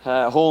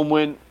 Home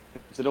win.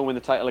 If they don't win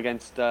the title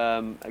against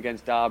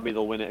Derby,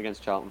 they'll win it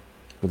against Charlton.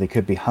 But they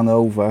could be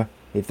hungover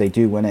if they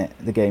do win it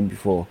the game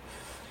before.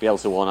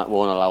 Bielsa won't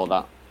allow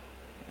that.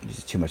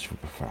 He's too much of a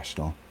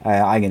professional.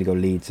 I'm going to go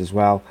Leeds as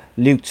well.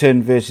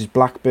 Luton versus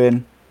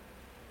Blackburn.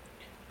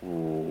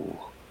 Ooh.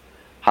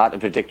 Hard to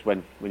predict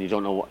when you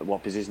don't know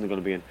what position they're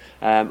going to be in.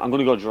 I'm going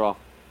to go draw.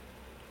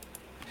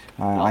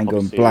 I'm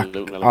going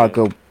I'll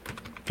go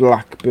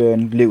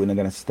Blackburn. Luton are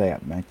going to stay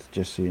up, mate,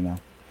 just so you know.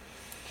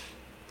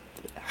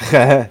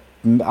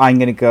 I'm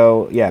going to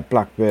go,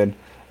 Blackburn.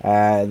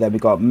 Then we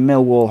got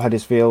Millwall,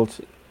 Huddersfield.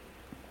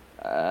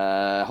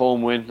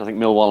 Home win. I think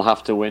Millwall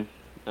have to win.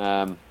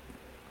 I've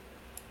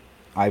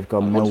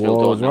got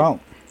Millwall as well.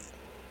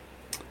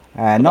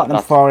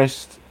 Nottingham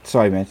Forest.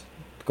 Sorry, mate.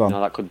 Go on.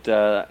 No, that could,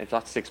 if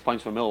that's 6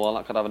 points for Millwall,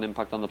 that could have an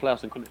impact on the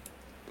playoffs, couldn't it?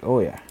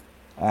 Oh, yeah.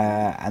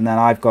 And then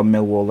I've got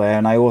Millwall there,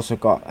 and I also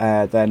got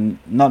then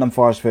Nottingham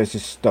Forest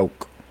versus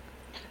Stoke.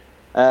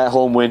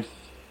 Home win.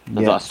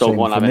 I thought Stoke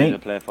won't have anything to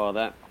play for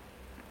there.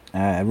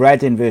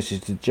 Reading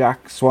versus the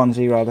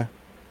Swansea, rather.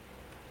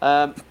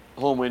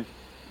 Home win.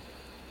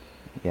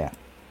 Yeah.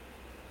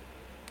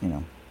 You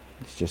know,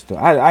 it's just...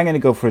 I'm going to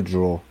go for a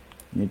draw.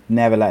 You'd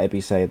never let it be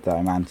said that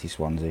I'm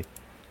anti-Swansea.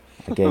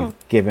 I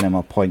giving him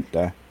a point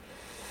there.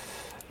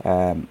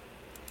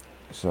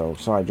 So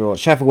I draw.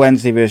 Sheffield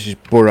Wednesday versus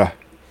Borough.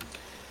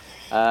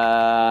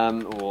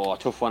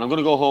 Tough one. I'm going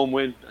to go home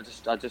win.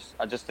 I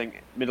just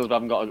think Middlesbrough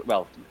haven't got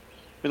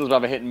Middlesbrough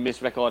have a hit and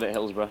miss record at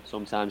Hillsborough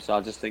sometimes. So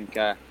I just think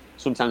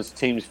sometimes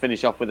teams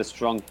finish off with a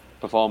strong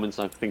performance.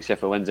 I think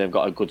Sheffield Wednesday have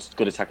got a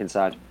good attacking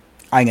side.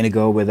 I'm going to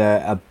go with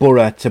a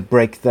Borough to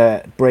break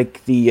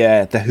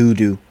the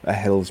hoodoo at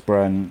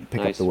Hillsborough and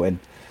pick up the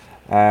win.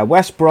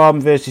 West Brom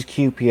versus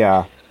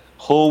QPR.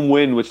 Home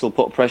win, which will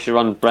put pressure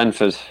on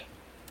Brentford.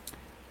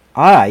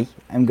 I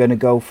am going to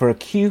go for a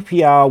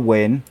QPR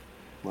win,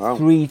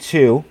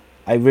 3-2.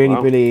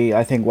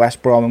 I think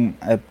West Brom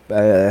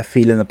are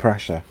feeling the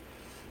pressure.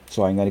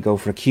 So I'm going to go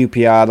for a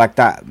QPR like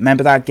that.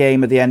 Remember that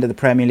game at the end of the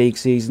Premier League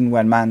season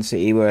when Man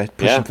City were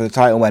pushing for the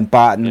title when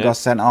Barton got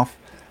sent off?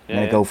 I'm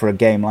going to go for a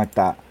game like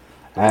that.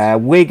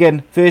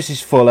 Wigan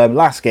versus Fulham,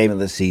 last game of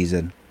the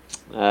season.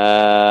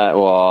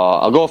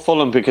 I'll go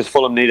Fulham because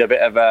Fulham need a bit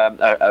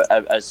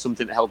of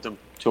something to help them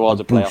towards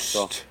a playoff.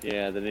 So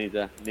they need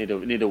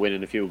a win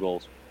and a few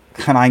goals.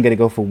 And I'm going to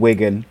go for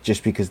Wigan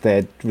just because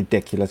they're a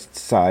ridiculous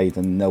side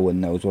and no one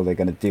knows what they're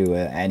going to do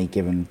at any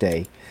given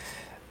day.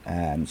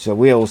 So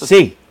we'll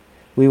see.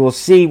 We will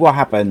see what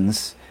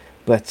happens.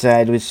 But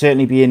it would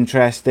certainly be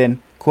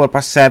interesting.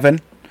 7:15.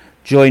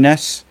 Join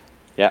us.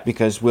 Yeah.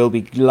 Because we'll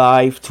be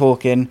live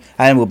talking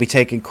and we'll be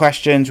taking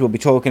questions. We'll be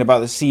talking about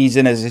the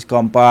season as it's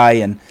gone by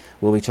and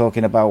we'll be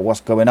talking about what's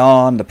going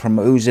on,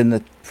 who's in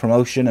the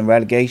promotion and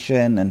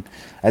relegation and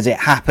as it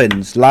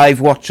happens.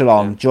 Live watch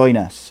along. Join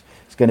us.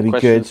 It's going to be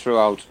questions good.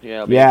 Throughout.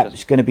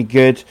 It's going to be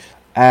good.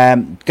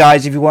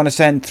 Guys, if you want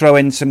to throw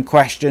in some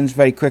questions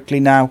very quickly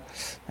now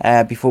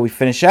before we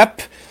finish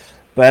up.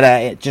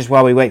 But just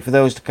while we wait for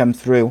those to come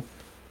through.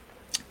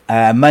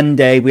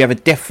 Monday we have a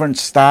different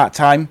start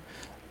time.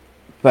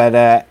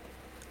 But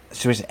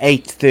so it's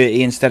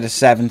 8:30 instead of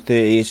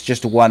 7:30. It's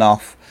just a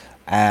one-off.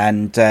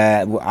 And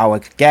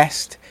our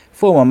guest,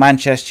 former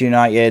Manchester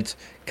United,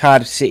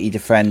 Cardiff City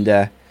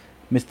defender,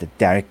 Mr.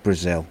 Derek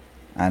Brazil.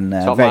 And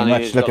very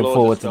much looking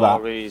forward to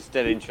that. He's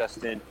dead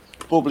interesting.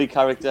 Bubbly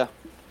character.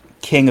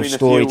 King of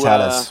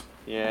storytellers.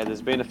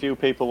 There's been a few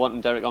people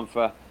wanting Derek on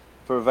for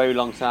a very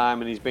long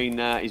time. And he's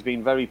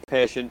been very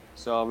patient.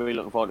 So I'm really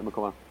looking forward to him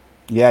coming.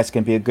 Yeah, it's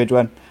going to be a good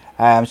one.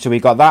 So we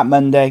got that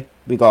Monday.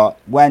 We got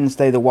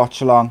Wednesday, the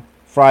watch along.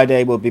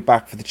 Friday, we'll be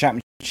back for the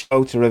championship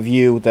show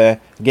to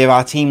give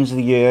our teams of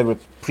the year,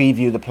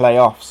 preview the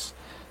playoffs,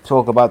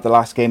 talk about the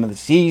last game of the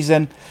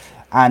season.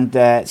 And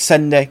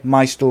Sunday,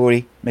 my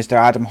story, Mr.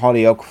 Adam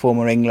Hollyoak,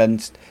 former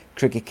England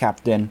cricket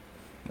captain.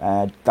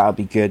 That'll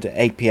be good.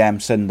 8 p.m.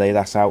 Sunday,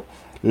 that's out.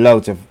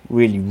 Loads of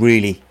really,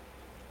 really,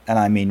 and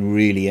I mean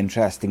really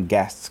interesting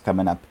guests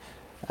coming up.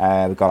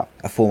 We've got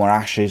a former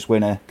Ashes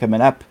winner coming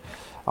up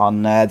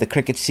on the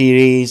cricket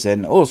series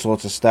and all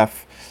sorts of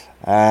stuff.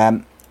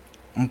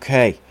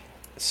 Okay,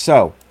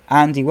 so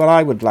Andy, what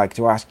I would like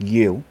to ask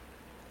you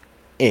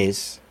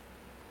is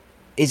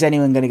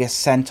anyone going to get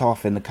sent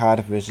off in the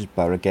Cardiff versus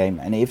Borough game,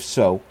 and if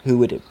so, who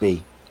would it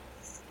be?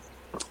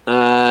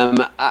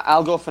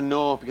 I'll go for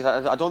no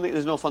because I don't think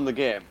there's enough on the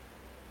game.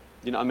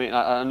 You know what I mean?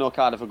 I know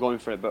Cardiff are going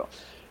for it, but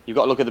you've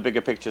got to look at the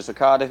bigger picture. So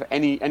Cardiff,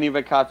 any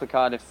red card for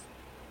Cardiff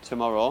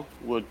tomorrow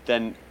would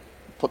then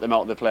put them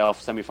out of the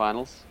playoff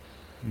semi-finals.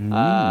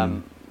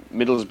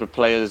 Middlesbrough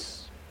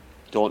players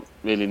don't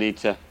really need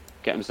to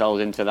get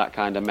themselves into that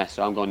kind of mess,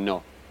 so I'm going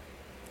no.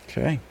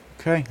 Okay,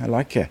 I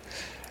like it.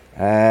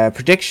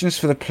 Predictions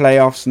for the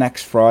playoffs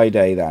next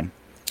Friday then.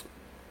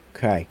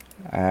 Okay,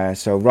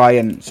 so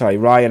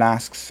Ryan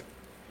asks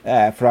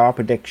for our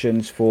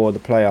predictions for the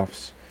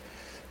playoffs.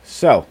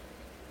 So,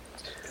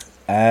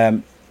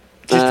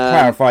 just to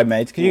clarify,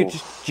 mate, do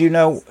you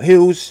know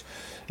who's,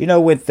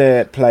 with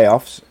the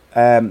playoffs,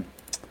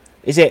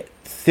 is it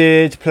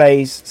third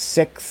plays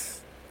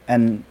sixth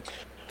and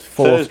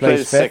fourth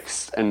plays fifth?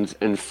 Sixth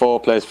and four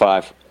plays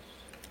five.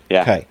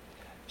 Yeah. Okay.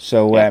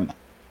 So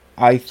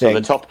I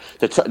think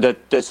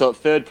so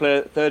third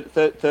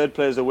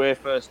player's away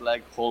first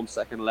leg, home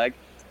second leg.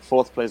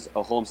 Fourth player's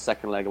a home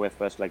second leg, away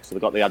first leg. So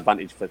they've got the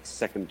advantage for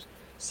second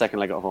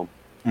leg at home.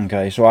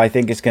 Okay, so I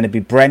think it's going to be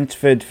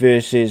Brentford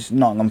versus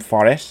Nottingham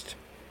Forest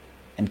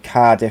and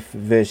Cardiff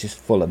versus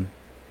Fulham.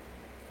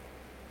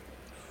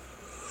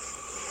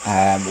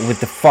 With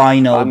the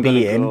final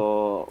being...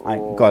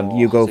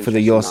 you go for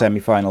your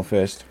semi-final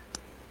first.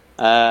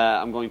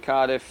 I'm going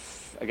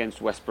Cardiff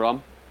against West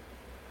Brom.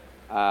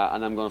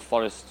 And I'm going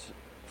Forest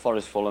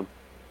Fulham.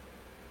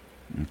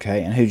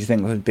 Okay, and who do you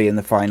think would be in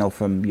the final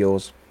from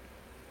yours?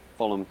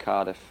 Fulham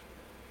Cardiff.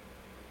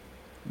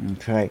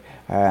 Okay,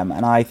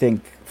 and I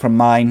think from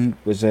mine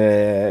was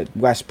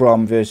West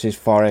Brom versus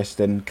Forest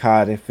and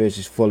Cardiff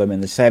versus Fulham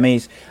in the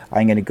semis.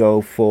 I'm going to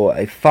go for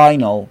a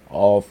final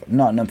of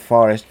Nottingham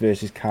Forest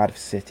versus Cardiff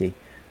City.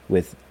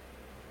 With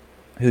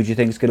who do you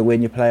think is going to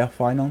win your playoff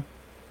final?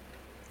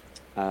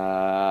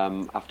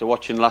 After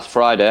watching last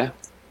Friday,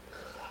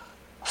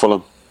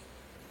 Fulham.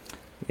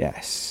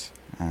 Yes,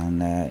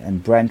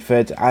 and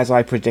Brentford, as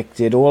I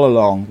predicted all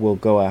along, will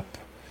go up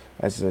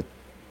as a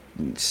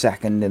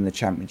second in the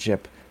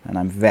Championship, and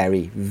I'm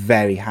very,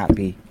 very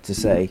happy to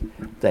say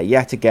that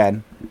yet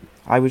again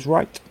I was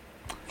right.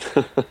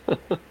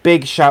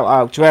 Big shout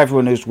out to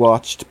everyone who's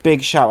watched.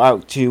 Big shout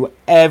out to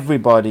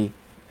everybody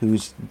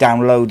who's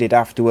downloaded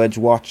afterwards,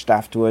 watched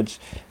afterwards.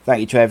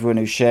 Thank you to everyone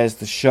who shares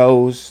the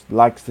shows,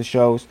 likes the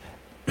shows.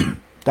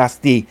 That's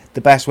the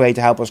best way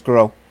to help us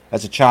grow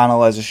as a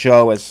channel, as a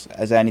show,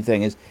 as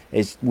anything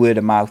is word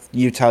of mouth.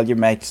 You tell your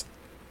mates,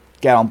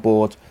 get on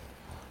board.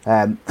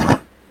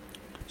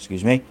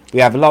 Excuse me.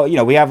 We have a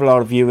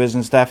lot of viewers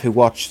and stuff who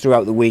watch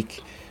throughout the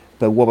week.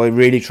 But what we're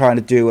really trying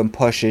to do and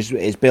push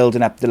is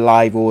building up the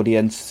live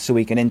audience so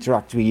we can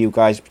interact with you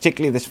guys.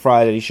 Particularly this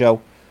Friday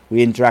show,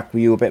 we interact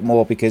with you a bit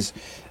more because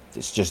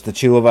it's just the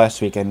two of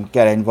us. We can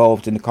get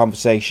involved in the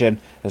conversation.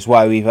 That's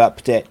why we've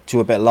upped it to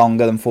a bit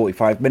longer than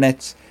 45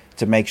 minutes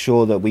to make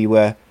sure that we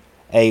were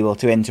able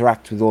to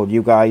interact with all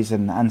you guys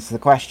and answer the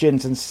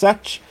questions and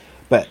such.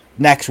 But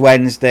next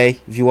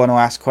Wednesday, if you want to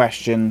ask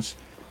questions,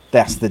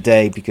 that's the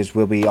day, because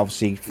we'll be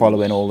obviously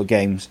following all the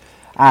games.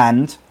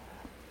 And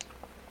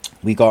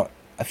we got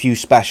a few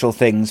special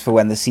things for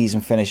when the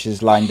season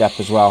finishes lined up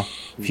as well.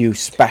 A few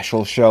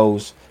special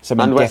shows,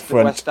 something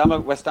different.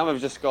 West Ham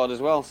have just scored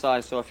as well, so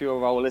a few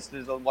of our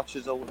listeners and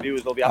watchers or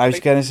viewers will be happy. I was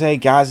going to say,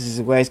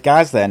 where's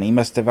Gaz then? He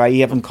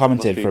haven't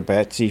commented for a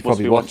bit, so he's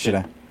probably watching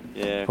it.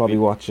 Yeah, probably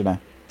watching it.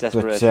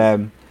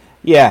 Desperation.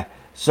 But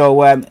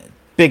so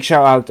big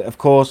shout out, of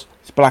course,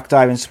 to Black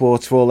Diamond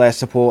Sports for all their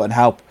support and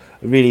help.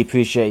 I really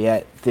appreciate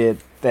it.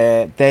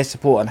 Their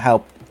support and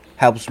help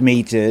helps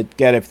me to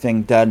get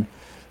everything done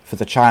for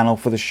the channel,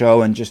 for the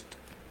show, and just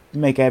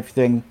make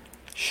everything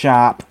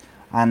sharp.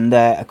 And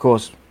of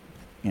course,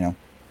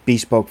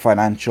 Bespoke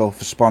Financial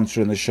for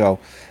sponsoring the show.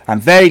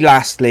 And very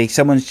lastly,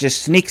 someone's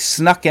just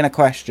snuck in a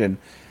question.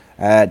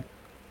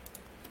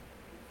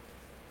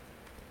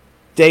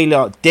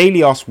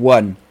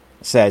 Delios1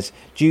 says,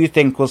 do you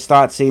think we'll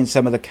start seeing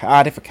some of the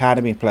Cardiff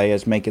Academy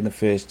players making the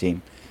first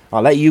team?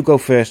 I'll let you go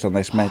first on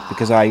this, mate,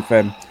 because I've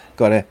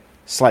got a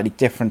slightly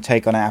different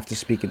take on it after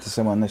speaking to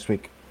someone this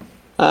week.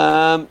 Do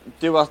I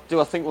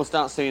think we'll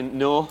start seeing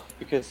no?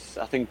 Because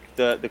I think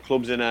the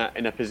club's in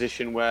a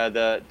position where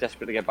they're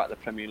desperate to get back to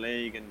the Premier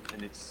League,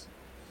 and it's.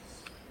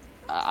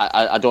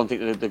 I don't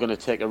think they're going to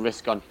take a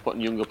risk on putting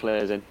younger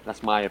players in.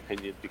 That's my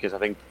opinion, because I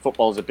think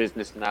football's a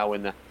business now,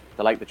 and they're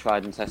like the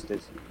tried and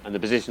tested, and the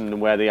position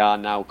where they are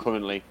now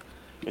currently,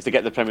 if they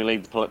get the Premier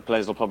League,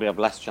 players will probably have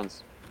less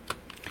chance.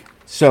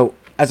 So,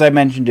 as I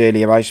mentioned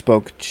earlier, I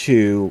spoke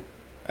to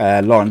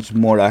Lawrence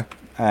Mora,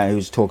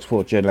 who's a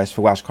TalkSport journalist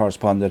for Welsh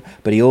Correspondent,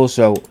 but he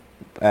also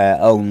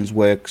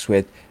works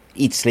with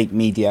Eat Sleep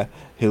Media,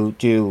 who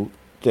do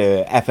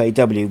the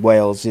FAW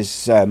Wales'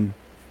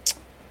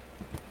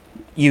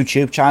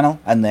 YouTube channel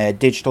and their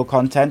digital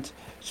content.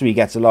 So he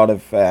gets a lot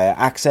of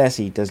access.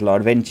 He does a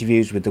lot of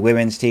interviews with the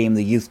women's team,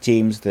 the youth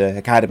teams, the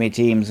academy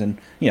teams, and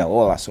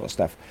all that sort of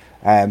stuff.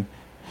 At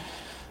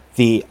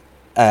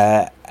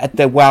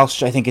the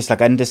Welsh, I think it's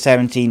like under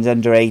 17s,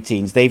 under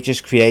 18s, they've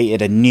just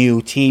created a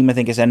new team. I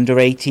think it's under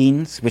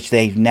 18s, which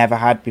they've never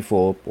had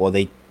before, or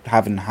they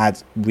haven't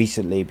had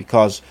recently,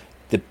 because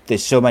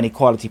there's so many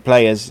quality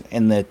players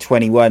in the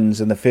 21s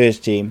and the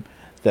first team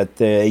that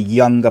the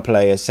younger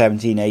players,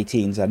 17,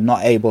 18s, are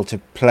not able to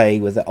play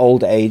with the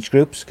older age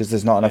groups because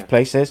there's not enough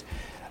places.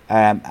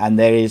 And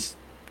there is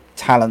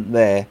talent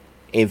there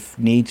if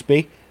needs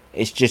be.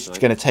 It's just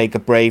going to take a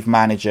brave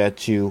manager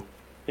to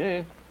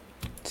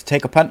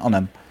take a punt on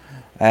them.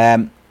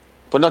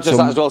 But not just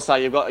that as well,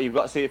 Si. You've got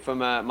to see it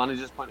from a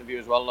manager's point of view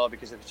as well, though,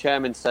 because if the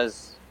chairman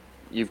says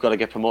you've got to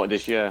get promoted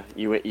this year,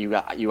 you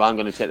aren't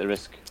going to take the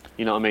risk.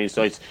 You know what I mean?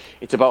 So it's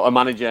about a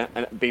manager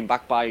being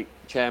backed by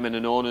chairman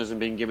and owners and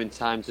being given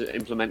time to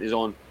implement his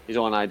own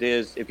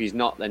ideas. If he's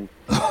not, then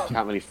I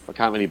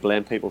can't really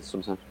blame people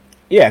sometimes.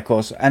 Yeah, of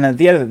course. And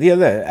the other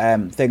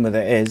thing with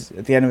it is,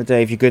 at the end of the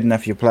day, if you're good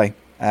enough, you play.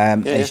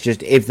 It's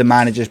just if the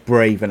manager's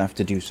brave enough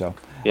to do so.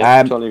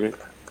 Yeah, totally agree.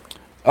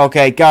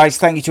 Okay, guys,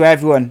 thank you to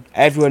everyone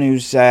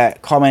who's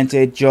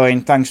commented,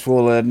 joined. Thanks for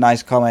all the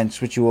nice comments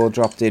which you all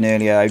dropped in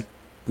earlier.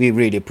 We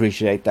really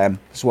appreciate them.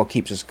 It's what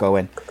keeps us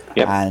going.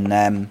 Yep.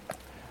 And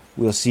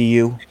we'll see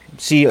you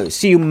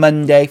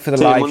Monday for the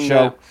live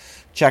show.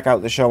 Check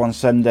out the show on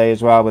Sunday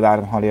as well with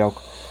Adam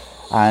Hollyoak.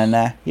 And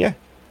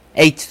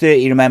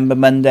 8:30. Remember,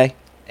 Monday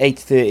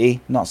 8:30,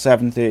 not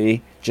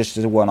 7:30, just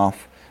as a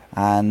one-off.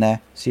 And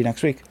see you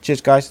next week.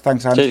 Cheers, guys.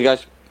 Thanks, Andy. Cheers,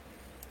 guys.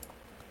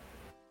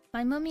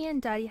 My mummy and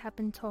daddy have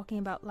been talking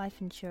about life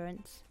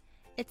insurance.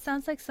 It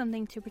sounds like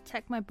something to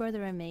protect my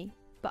brother and me,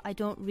 but I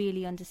don't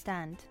really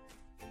understand.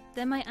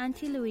 Then my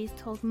Auntie Louise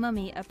told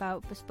Mummy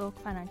about Bespoke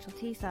Financial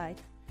Teesside.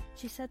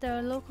 She said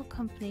they're a local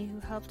company who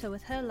helped her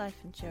with her life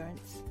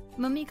insurance.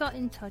 Mummy got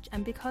in touch,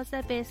 and because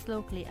they're based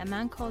locally, a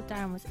man called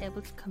Darren was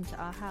able to come to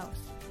our house.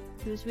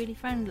 He was really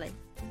friendly.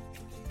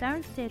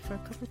 Darren stayed for a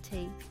cup of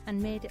tea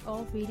and made it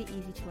all really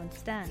easy to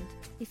understand.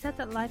 He said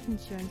that life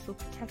insurance will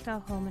protect our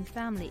home and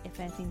family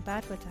if anything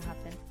bad were to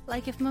happen.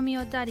 Like if Mummy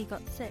or Daddy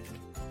got sick,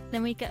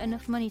 then we'd get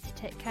enough money to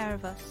take care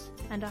of us,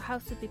 and our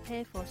house would be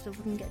paid for so it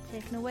wouldn't get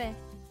taken away.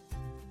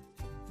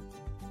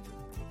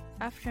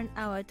 After an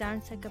hour,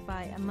 Darren said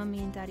goodbye and Mummy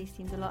and Daddy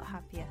seemed a lot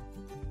happier.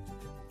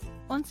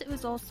 Once it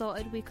was all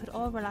sorted, we could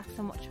all relax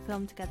and watch a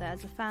film together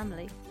as a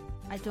family.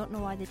 I don't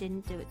know why they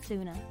didn't do it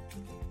sooner.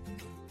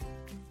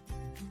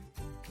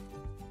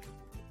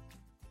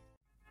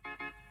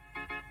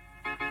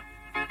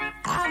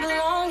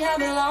 I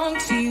belong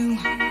to you.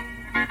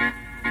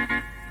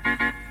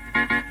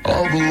 I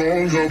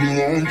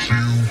belong to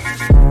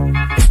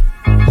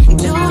you.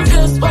 Do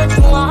just what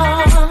you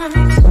want.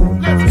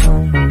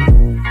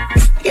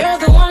 You're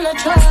the one I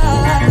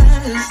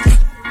trust.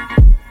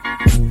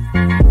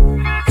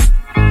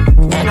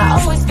 And I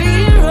always be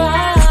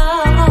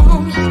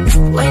around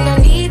when I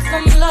need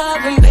some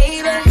loving,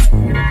 baby.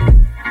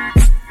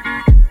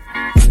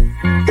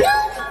 No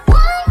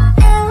one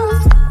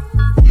else.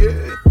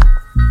 Yeah.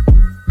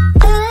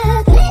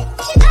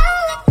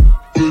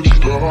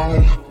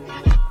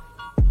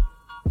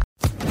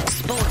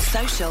 Sports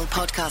Social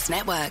Podcast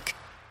Network.